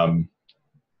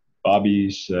 Bobby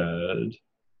said,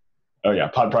 oh yeah,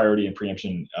 pod priority and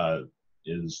preemption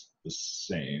is the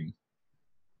same.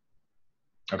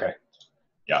 Okay,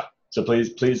 yeah. So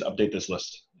please update this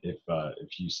list if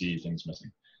you see things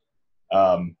missing.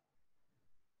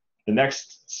 The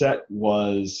next set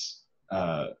was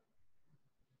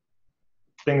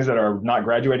things that are not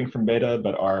graduating from beta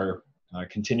but are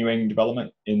continuing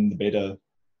development in the beta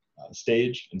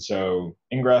stage. And so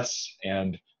Ingress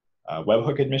and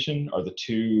webhook admission are the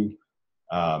two.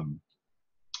 The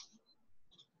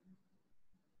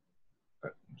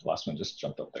last one just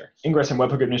jumped up there. Ingress and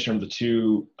webhook admission are the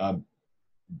two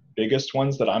biggest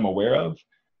ones that I'm aware of.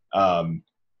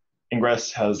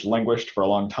 Ingress has languished for a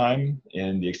long time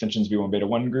in the extensions v1 beta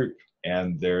 1 group,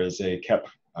 and there is a KEP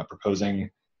proposing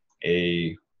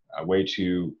a way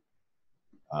to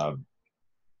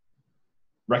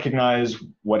recognize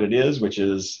what it is, which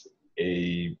is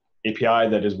a API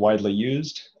that is widely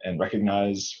used, and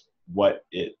recognize what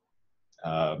it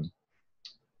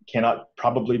cannot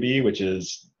probably be, which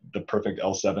is the perfect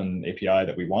L7 API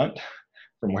that we want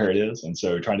from where it is. And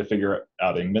so trying to figure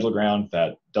out a middle ground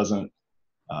that doesn't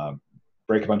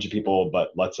break a bunch of people,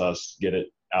 but lets us get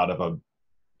it out of a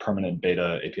permanent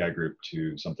beta API group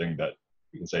to something that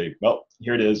we can say, well,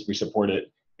 here it is, we support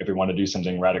it. If we want to do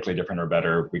something radically different or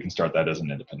better, we can start that as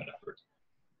an independent effort.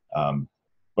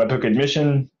 Webhook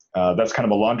admission, that's kind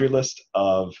of a laundry list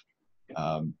of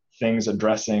things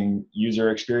addressing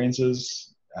user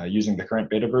experiences using the current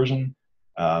beta version.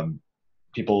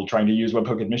 People trying to use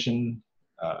webhook admission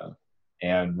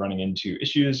and running into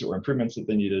issues or improvements that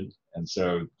they needed. And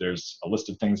so there's a list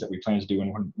of things that we plan to do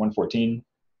in 1.14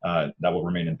 that will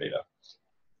remain in beta.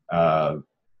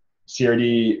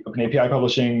 CRD OpenAPI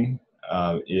publishing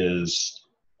is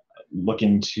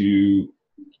looking to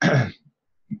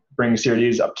bring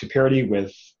CRDs up to parity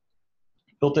with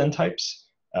built-in types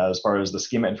as far as the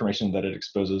schema information that it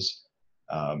exposes,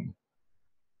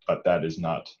 but that is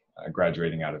not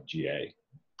graduating out of GA.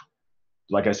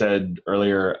 Like I said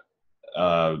earlier,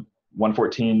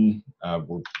 1.14,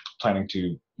 we're planning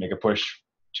to make a push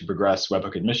to progress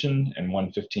webhook admission, and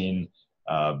 1.15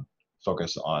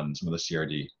 focus on some of the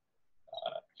CRD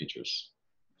features.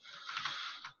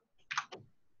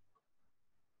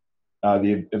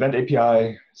 The event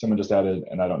API, someone just added,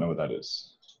 and I don't know what that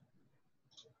is.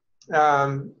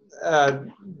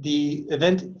 The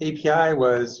event API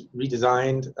was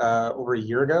redesigned over a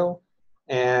year ago,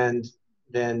 and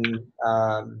then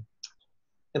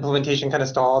implementation kind of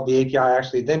stalled. The API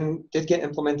actually then did get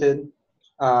implemented,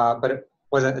 but it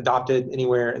wasn't adopted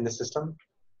anywhere in the system.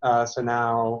 So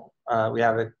now we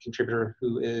have a contributor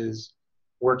who is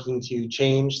working to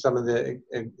change some of the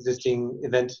existing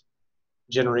event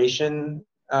generation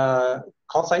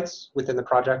call sites within the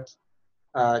project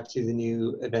to the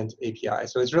new event API.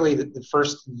 So it's really the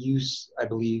first use, I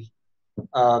believe,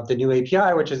 of the new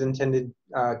API, which is intended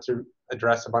to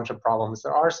address a bunch of problems.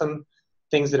 There are some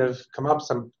things that have come up,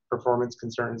 some performance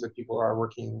concerns that people are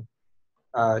working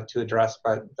to address,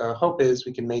 but the hope is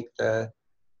we can make the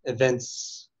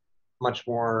events much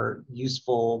more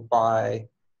useful by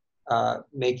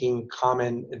making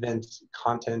common event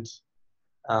content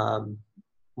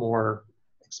more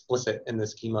explicit in the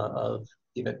schema of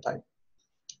event type.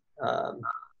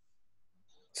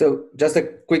 So just a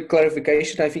quick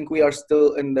clarification, I think we are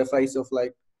still in the phase of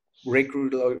like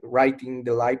writing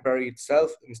the library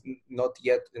itself, not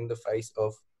yet in the phase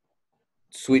of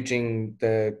switching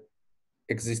the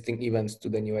existing events to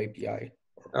the new API.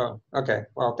 Oh, okay.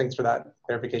 Well, thanks for that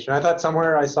clarification. I thought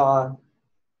somewhere I saw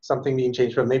something being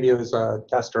changed, but maybe it was a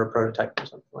test or a prototype or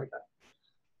something like that.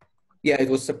 Yeah, it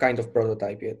was some kind of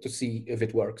prototype, yeah, to see if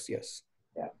it works, yes.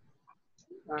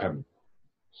 Yeah.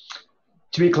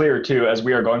 To be clear, too, as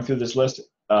we are going through this list,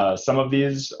 some of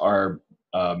these are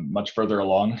much further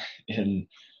along in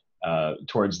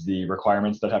towards the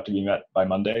requirements that have to be met by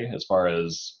Monday, as far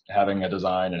as having a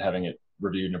design and having it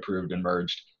reviewed and approved and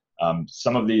merged.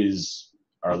 Some of these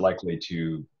are likely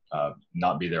to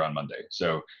not be there on Monday.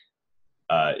 So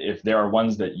if there are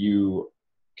ones that you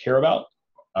care about,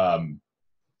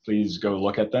 please go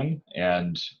look at them.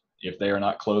 And if they are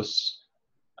not close,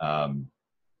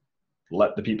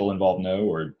 let the people involved know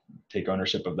or take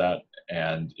ownership of that.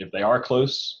 And if they are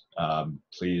close,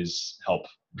 please help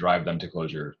drive them to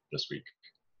closure this week.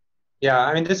 Yeah,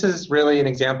 I mean, this is really an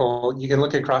example. You can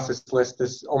look across this list.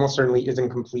 This almost certainly isn't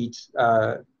complete.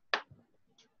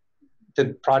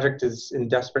 The project is in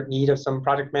desperate need of some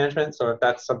project management. So if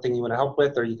that's something you want to help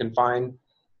with, or you can find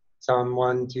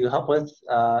someone to help with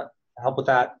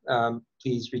that,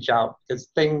 please reach out, because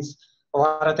things a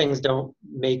lot of things don't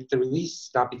make the release,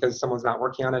 not because someone's not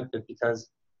working on it, but because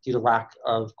due to lack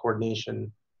of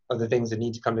coordination of the things that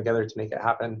need to come together to make it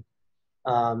happen.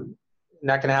 And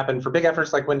that can happen for big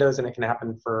efforts like Windows, and it can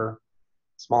happen for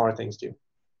smaller things too.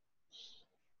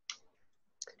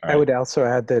 I would also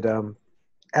add that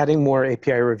adding more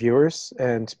API reviewers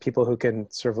and people who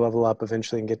can sort of level up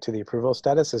eventually and get to the approval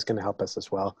status is going to help us as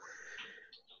well.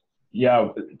 Yeah,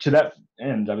 to that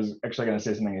end, I was actually going to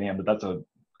say something at the end, but that's a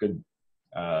good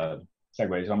segue,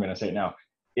 so I'm going to say it now.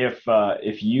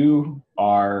 If you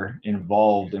are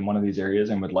involved in one of these areas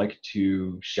and would like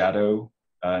to shadow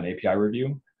an API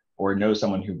review or know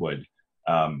someone who would,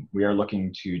 we are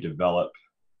looking to develop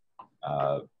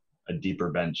a deeper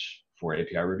bench for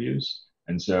API reviews.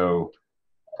 And so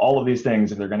all of these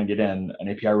things, if they're going to get in, an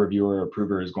API reviewer or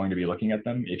approver is going to be looking at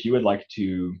them. If you would like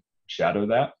to shadow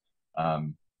that,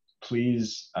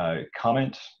 please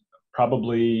comment,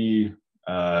 probably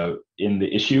in the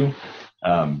issue,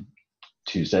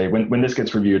 to say, when this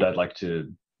gets reviewed, I'd like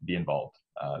to be involved,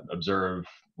 observe,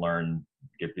 learn,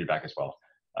 give feedback as well.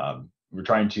 We're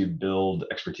trying to build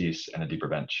expertise and a deeper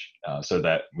bench so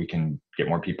that we can get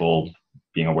more people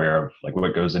being aware of like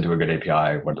what goes into a good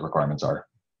API, what the requirements are.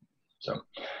 So,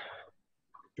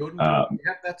 Jordan, do you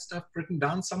have that stuff written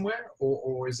down somewhere,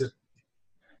 or is it?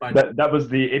 That was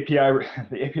the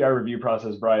API review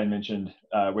process Brian mentioned,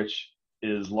 which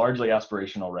is largely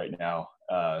aspirational right now.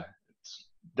 It's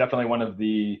definitely one of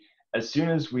the, as soon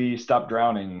as we stop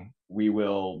drowning, we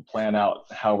will plan out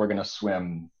how we're going to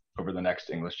swim over the next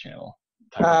English channel.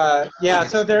 Yeah,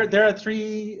 so there are at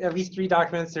least three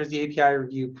documents. There's the API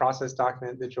review process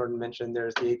document that Jordan mentioned.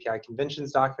 There's the API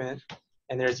conventions document,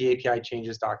 and there's the API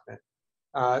changes document.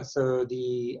 So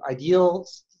the ideal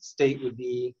state would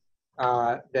be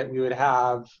that we would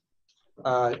have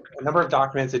a number of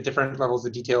documents at different levels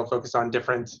of detail focused on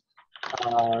different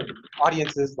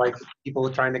audiences, like people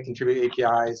trying to contribute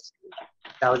APIs.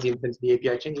 That was the intent of the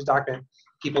API changes document.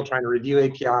 People trying to review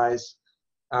APIs.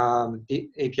 The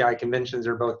API conventions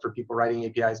are both for people writing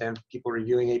APIs and for people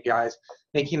reviewing APIs,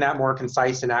 making that more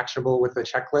concise and actionable with a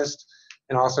checklist,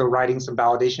 and also writing some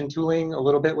validation tooling. A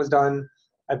little bit was done,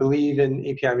 I believe, in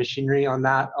API machinery on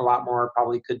that. A lot more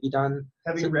probably could be done.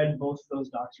 Have you read both of those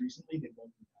docs recently?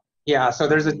 Yeah, so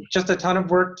there's just a ton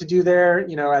of work to do there.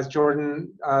 You know, as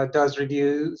Jordan does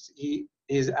reviews, he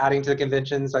is adding to the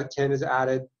conventions. Like Tim has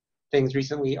added things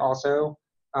recently also.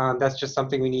 That's just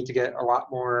something we need to get a lot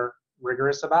more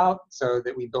rigorous about so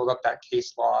that we build up that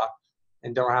case law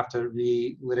and don't have to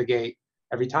re-litigate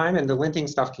every time. And the linting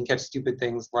stuff can catch stupid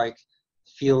things like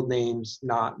field names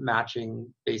not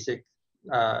matching basic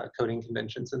coding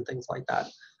conventions and things like that,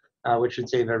 which should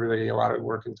save everybody a lot of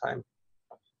work and time.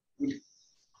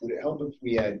 Would it help if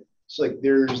we had, so like we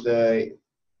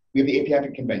have the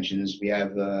API conventions, we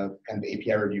have the kind of the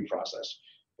API review process,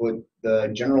 but the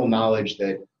general knowledge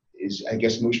that is, I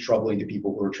guess, most troubling to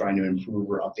people who are trying to improve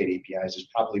or update APIs is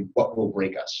probably what will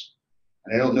break us.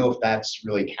 And I don't know if that's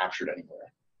really captured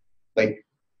anywhere. Like,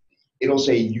 it'll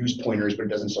say use pointers, but it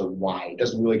doesn't say why. It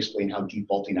doesn't really explain how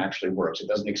defaulting actually works. It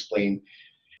doesn't explain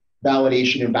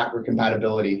validation and backward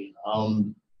compatibility.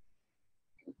 Do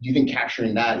you think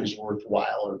capturing that is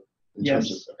worthwhile?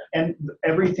 Yes, and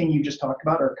everything you just talked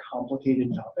about are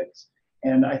complicated topics,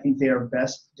 and I think they are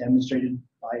best demonstrated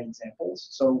by examples.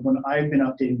 So when I've been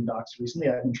updating the docs recently,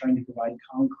 I've been trying to provide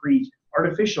concrete,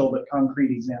 artificial but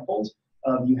concrete examples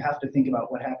of you have to think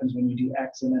about what happens when you do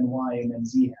X and then Y and then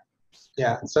Z happens.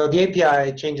 Yeah, so the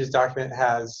API changes document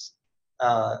has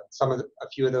a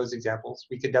few of those examples.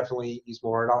 We could definitely use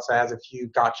more. It also has a few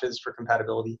gotchas for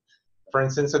compatibility. For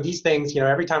instance, so these things, you know,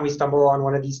 every time we stumble on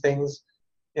one of these things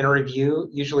in a review,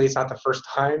 usually it's not the first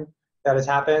time that has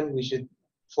happened. We should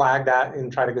flag that and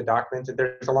try to go document it.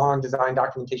 There's a long design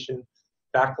documentation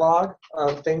backlog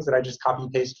of things that I just copy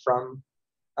paste from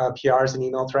PRs and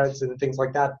email threads and things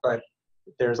like that, but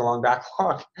there's a long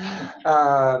backlog.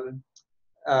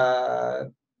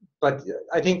 But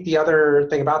I think the other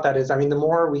thing about that is, I mean, the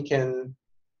more we can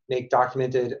make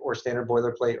documented or standard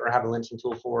boilerplate or have a linting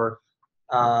tool for,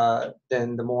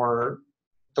 then the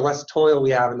less toil we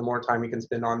have and the more time we can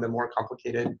spend on the more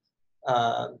complicated,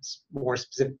 more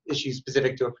specific issues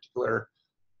specific to a particular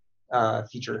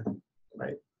feature,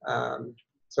 right?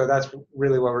 So that's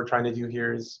really what we're trying to do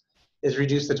here is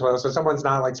reduce the toil. So someone's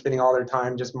not like spending all their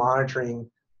time just monitoring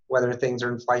whether things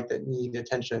are in flight that need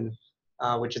attention,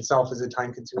 which itself is a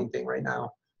time-consuming thing right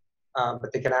now.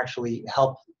 But they can actually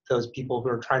help those people who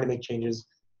are trying to make changes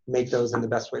make those in the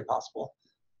best way possible.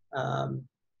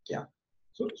 Yeah.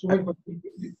 So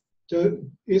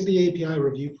is the API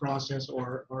review process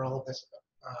or all of this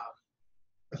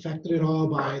affected at all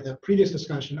by the previous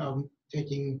discussion of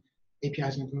taking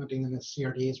APIs and implementing them as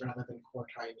CRDs rather than core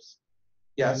types.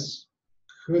 Yes.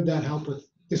 And could that help with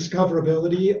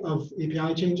discoverability of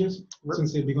API changes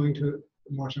since they'd be going to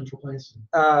a more central place?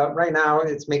 Right now,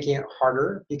 it's making it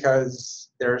harder because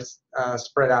they're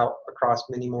spread out across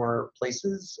many more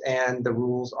places, and the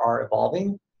rules are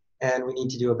evolving. And we need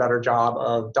to do a better job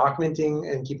of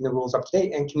documenting and keeping the rules up to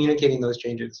date and communicating those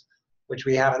changes, which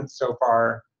we haven't so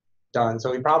far done.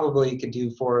 So we probably could do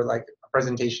for like a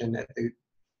presentation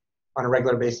on a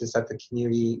regular basis at the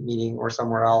community meeting or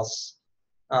somewhere else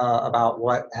about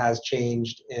what has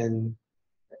changed in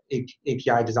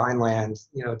API design land.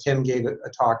 You know, Tim gave a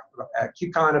talk at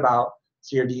KubeCon about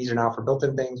CRDs are now for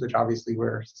built-in things, which obviously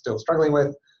we're still struggling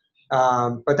with.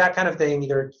 But that kind of thing,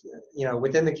 either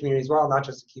within the community as well, not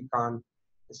just at KubeCon,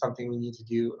 is something we need to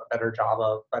do a better job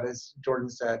of. But as Jordan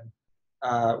said,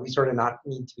 we sort of not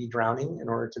need to be drowning in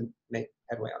order to make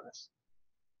headway on this.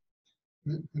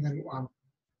 And then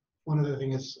one other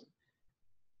thing is,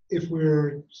 if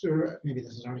we're sort of, maybe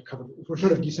this is already covered, if we're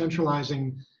sort of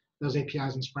decentralizing those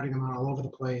APIs and spreading them out all over the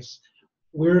place,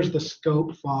 where's the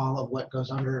scope fall of what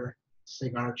goes under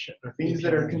SIG Architecture? Things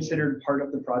that are considered part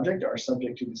of the project are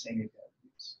subject to the same API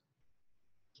reviews.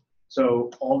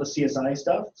 So all the CSI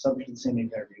stuff, subject to the same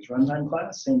API reviews. Runtime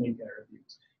class, same API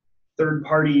reviews. Third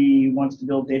party wants to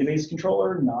build database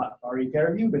controller, not our API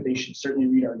review, but they should certainly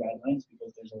read our guidelines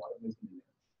because there's a lot of wisdom in there.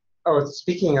 Oh,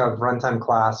 speaking of runtime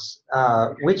class,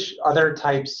 which other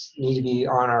types need to be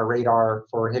on our radar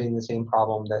for hitting the same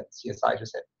problem that CSI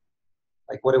just hit?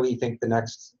 Like, what do we think the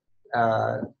next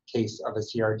case of a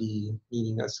CRD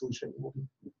needing a solution will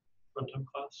be? Runtime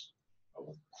class.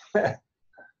 Okay.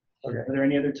 Are there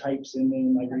any other types in the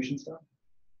migration stuff?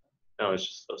 No, it's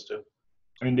just those two.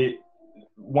 I mean,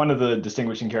 one of the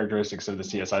distinguishing characteristics of the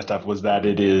CSI stuff was that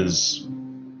it is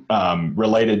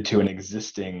related to an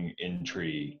existing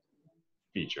in-tree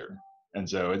feature. And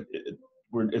so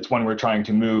it's one we're trying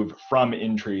to move from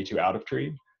in-tree to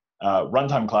out-of-tree.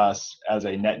 Runtime class as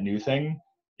a net new thing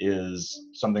is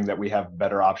something that we have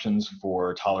better options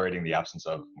for tolerating the absence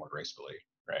of more gracefully,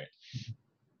 right?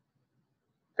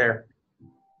 Fair.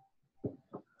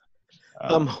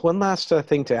 One last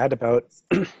thing to add about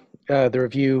the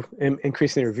review,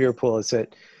 increasing the reviewer pool is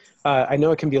that I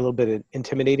know it can be a little bit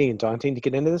intimidating and daunting to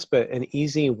get into this, but an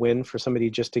easy win for somebody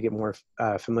just to get more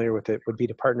familiar with it would be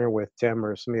to partner with Tim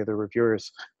or some of the other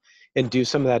reviewers and do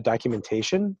some of that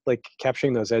documentation, like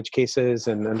capturing those edge cases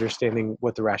and understanding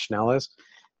what the rationale is.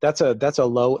 That's a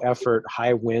low effort,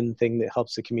 high win thing that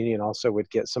helps the community and also would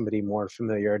get somebody more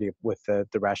familiarity with the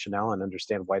rationale and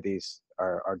understand why these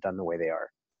are done the way they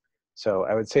are. So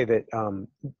I would say that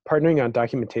partnering on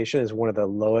documentation is one of the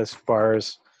lowest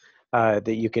bars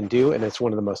that you can do, and it's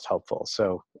one of the most helpful.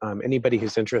 So anybody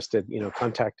who's interested,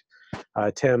 contact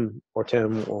Tim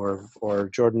or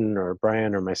Jordan or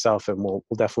Brian or myself, and we'll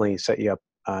definitely set you up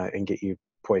and get you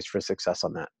poised for success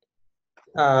on that.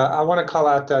 I want to call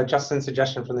out Justin's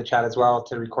suggestion from the chat as well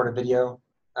to record a video.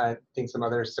 I think some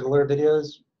other similar videos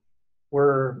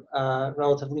were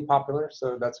relatively popular,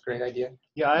 so that's a great idea.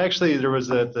 Yeah, there was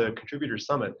at the Contributor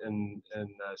Summit in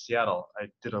Seattle. I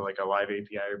did a live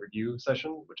API review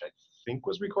session, which I think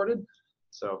was recorded.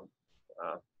 So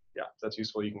yeah, that's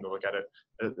useful. You can go look at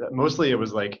it. Mostly it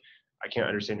was like, I can't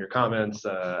understand your comments.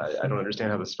 I don't understand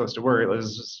how this is supposed to work. It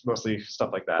was just mostly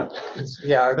stuff like that.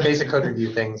 Yeah, basic code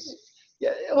review things.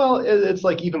 Yeah, well, it's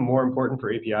like even more important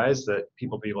for APIs that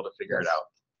people be able to figure it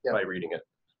out by reading it.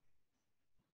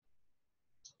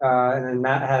 And then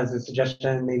Matt has a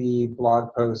suggestion, maybe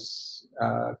blog posts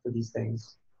for these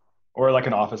things. Or like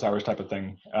an office hours type of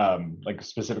thing, like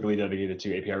specifically dedicated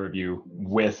to API review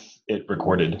with it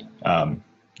recorded,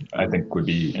 I think would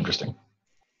be interesting.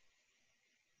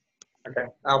 Okay,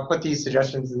 I'll put these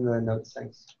suggestions in the notes,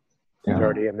 thanks. They're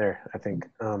already in there, I think.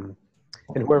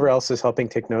 And whoever else is helping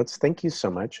take notes, thank you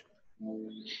so much.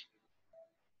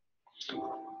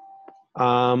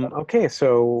 Okay,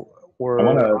 so we're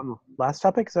on the last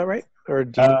topic, is that right? Or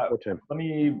do you need more time? Let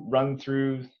me run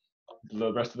through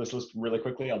the rest of this list really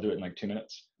quickly. I'll do it in like 2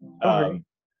 minutes.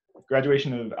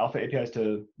 Graduation of alpha APIs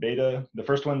to beta. The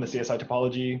first one, the CSI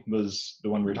topology, was the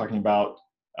one we were talking about,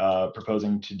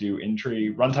 proposing to do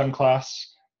in-tree. Runtime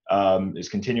class is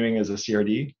continuing as a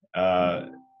CRD.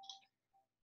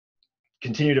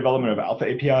 Continued development of alpha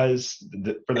APIs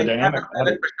for the dynamic.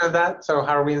 Of that. So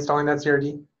how are we installing that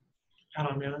CRD?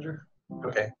 Add-on manager.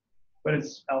 Okay. But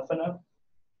it's alpha now?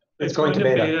 It's going to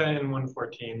beta. In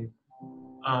 1.14.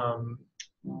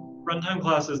 Runtime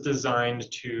class is designed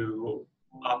to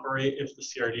operate if the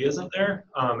CRD isn't there,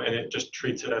 and it just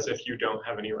treats it as if you don't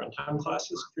have any runtime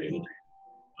classes created.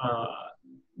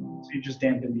 So you just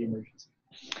dampen the emergency.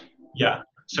 Yeah.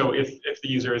 So if the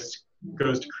user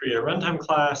goes to create a runtime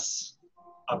class,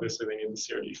 obviously they need the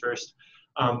CRD first.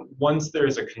 Once there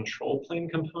is a control plane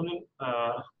component,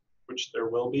 which there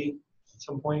will be at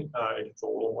some point, it gets a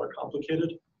little more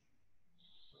complicated.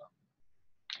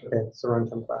 Okay, so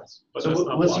runtime class. But So that's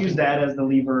not let's blocking use that as the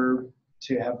lever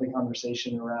to have the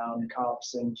conversation around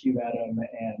cops and kubeatom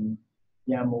and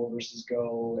YAML versus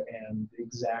Go and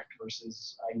exact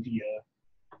versus IDEA.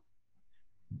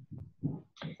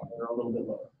 They're a little bit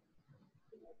lower.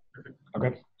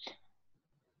 Okay.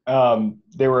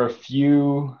 There were a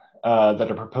few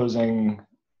that are proposing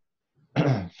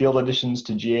field additions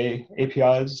to GA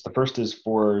APIs. The first is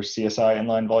for CSI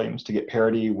inline volumes to get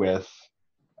parity with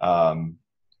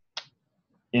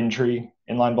in-tree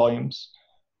inline volumes.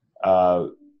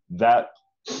 That,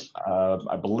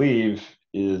 I believe,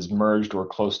 is merged or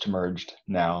close to merged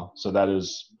now. So that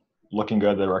is looking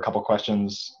good. There were a couple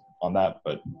questions on that,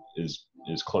 but is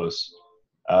close.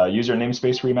 User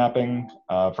namespace remapping,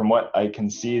 from what I can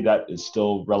see, that is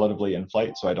still relatively in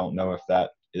flight, so I don't know if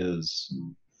that is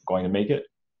going to make it.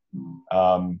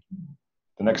 The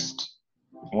next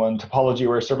one, topology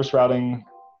or service routing,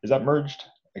 is that merged?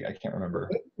 I can't remember.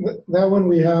 That one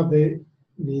we have the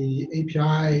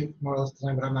API more or less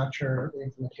designed, but I'm not sure the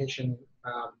implementation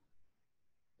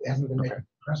hasn't been made.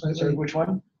 Sorry, which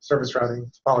one? Service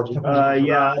routing, topology.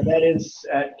 Yeah, that is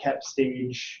at CAP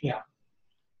stage. Yeah.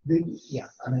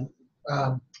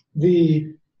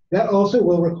 That also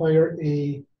will require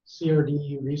a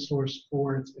CRD resource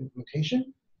for its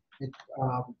implementation in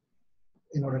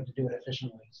order to do it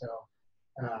efficiently. So,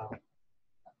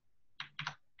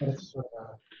 but it's sort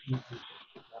of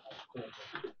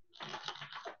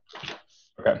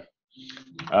Okay.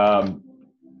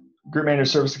 Group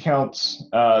managed service accounts.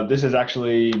 This is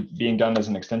actually being done as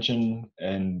an extension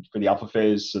and for the alpha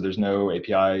phase, so there's no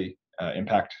API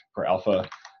impact for alpha.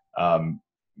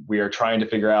 We are trying to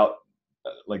figure out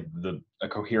like a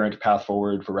coherent path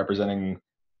forward for representing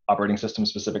operating system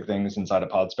specific things inside a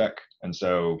pod spec. And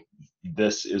so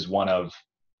this is one of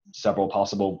several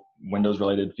possible Windows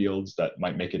related fields that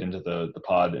might make it into the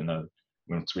pod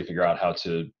once we figure out how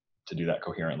to do that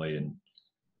coherently and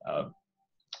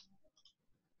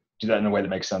do that in a way that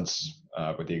makes sense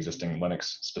with the existing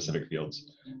Linux specific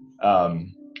fields.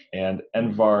 And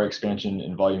nvar expansion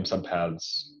in volume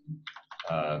subpaths.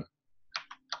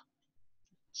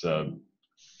 It's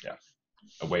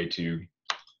a way to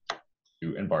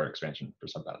do nvar expansion for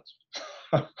subpaths.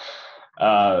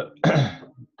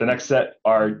 The next set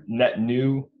are net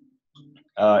new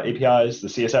APIs. The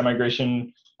CSI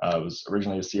migration was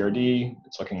originally a CRD.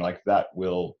 It's looking like that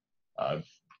will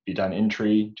be done in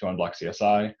tree to unblock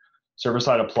CSI.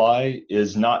 Server-side apply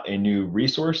is not a new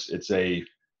resource. It's the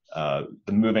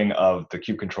moving of the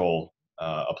kube control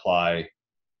apply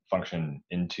function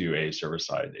into a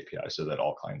server-side API so that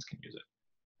all clients can use it.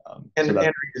 And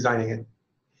redesigning it.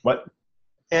 What?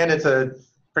 And it's a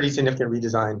pretty significant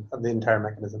redesign of the entire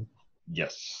mechanism.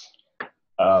 Yes.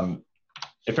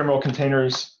 Ephemeral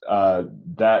containers,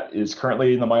 that is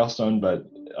currently in the milestone, but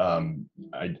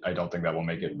I don't think that will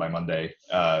make it by Monday.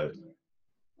 The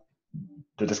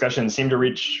discussion seemed to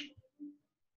reach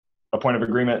a point of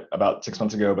agreement about 6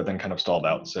 months ago, but then kind of stalled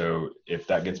out. So if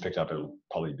that gets picked up, it'll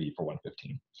probably be for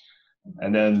 115.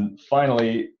 And then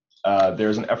finally,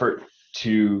 there's an effort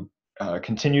to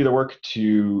continue the work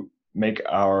to make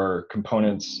our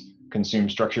components consume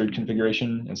structured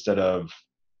configuration instead of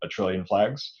a trillion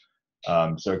flags.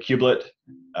 So Kubelet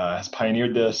has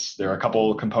pioneered this. There are a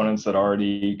couple components that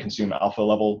already consume alpha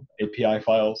level API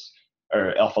files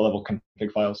or alpha level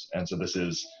config files. And so this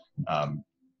is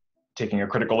taking a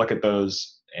critical look at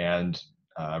those and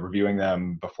reviewing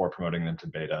them before promoting them to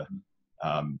beta.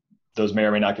 Those may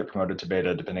or may not get promoted to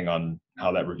beta depending on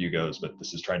how that review goes, but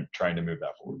this is trying to move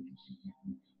that forward.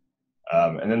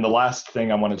 And then the last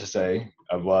thing I wanted to say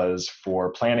was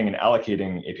for planning and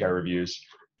allocating API reviews.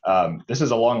 This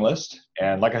is a long list,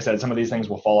 and like I said, some of these things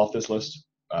will fall off this list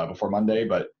before Monday,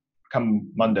 but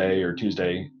come Monday or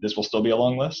Tuesday, this will still be a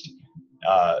long list.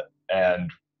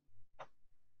 And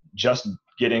just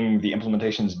getting the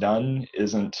implementations done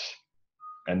isn't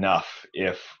enough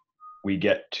if we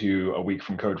get to a week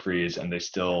from code freeze and they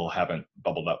still haven't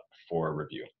bubbled up for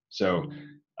review. So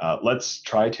let's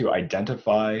try to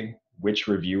identify which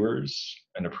reviewers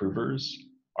and approvers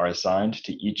are assigned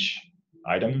to each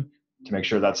item to make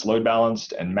sure that's load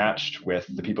balanced and matched with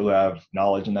the people who have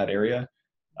knowledge in that area.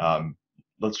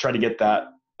 Let's try to get that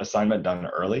assignment done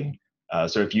early.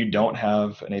 So if you don't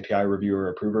have an API reviewer or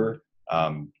approver,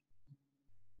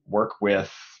 work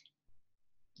with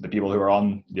the people who are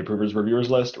on the approvers reviewers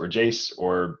list or Jace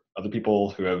or other people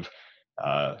who have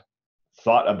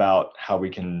thought about how we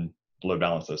can load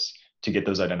balance this to get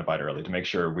those identified early, to make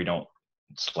sure we don't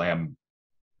slam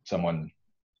someone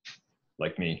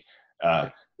like me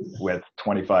with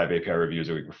 25 API reviews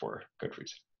a week before code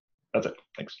freeze. That's it.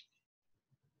 Thanks.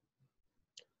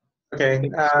 Okay.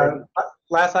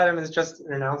 Last item is just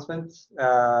an announcement.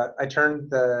 I turned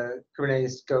the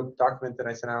Kubernetes scope document that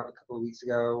I sent out a couple of weeks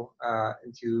ago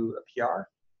into a PR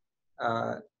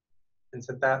and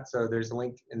sent that. So there's a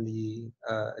link in the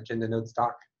agenda notes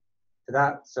doc to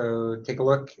that. So take a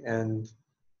look and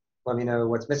let me know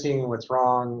what's missing, what's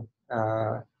wrong,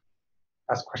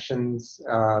 ask questions.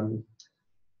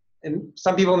 And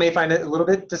some people may find it a little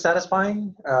bit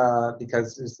dissatisfying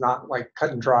because it's not like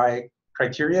cut and dry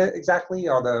criteria exactly,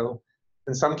 although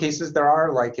in some cases there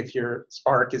are, like if your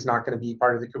Spark is not going to be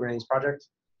part of the Kubernetes project.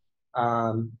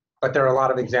 But there are a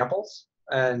lot of examples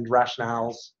and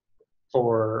rationales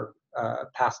for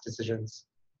past decisions,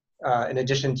 in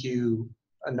addition to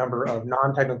a number of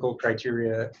non-technical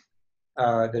criteria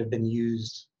that have been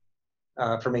used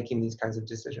for making these kinds of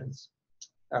decisions.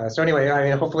 So anyway, I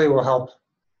mean, hopefully it will help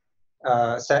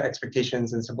set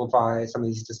expectations and simplify some of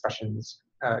these discussions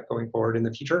going forward in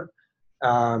the future.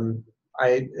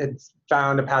 I had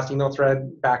found a past email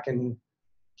thread back in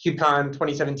KubeCon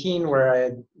 2017 where I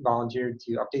had volunteered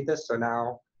to update this. So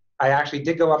now I actually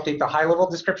did go update the high-level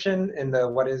description in the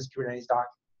what is Kubernetes doc.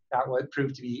 That would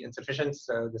prove to be insufficient.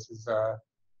 So this is a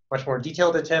much more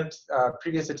detailed attempt.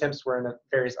 Previous attempts were in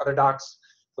various other docs,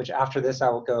 which after this I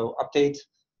will go update,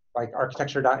 like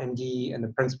architecture.md and the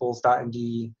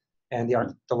principles.md and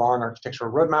the long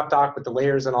architectural roadmap doc with the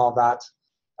layers and all of that.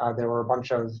 There were a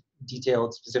bunch of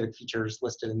detailed specific features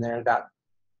listed in there. That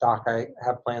doc I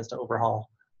have plans to overhaul.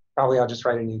 Probably I'll just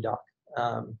write a new doc.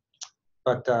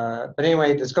 But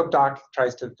anyway, the scope doc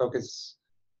tries to focus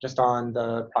just on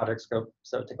the project scope.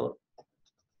 So take a look.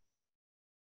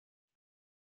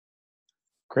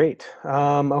 Great.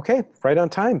 Okay, right on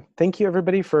time. Thank you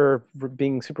everybody for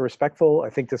being super respectful.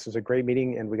 I think this was a great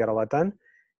meeting and we got a lot done.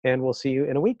 And we'll see you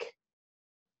in a week.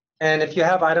 And if you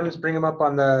have items, bring them up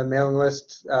on the mailing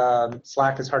list.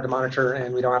 Slack is hard to monitor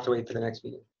and we don't have to wait for the next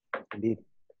meeting. Indeed.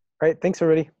 All right, thanks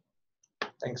everybody.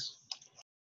 Thanks.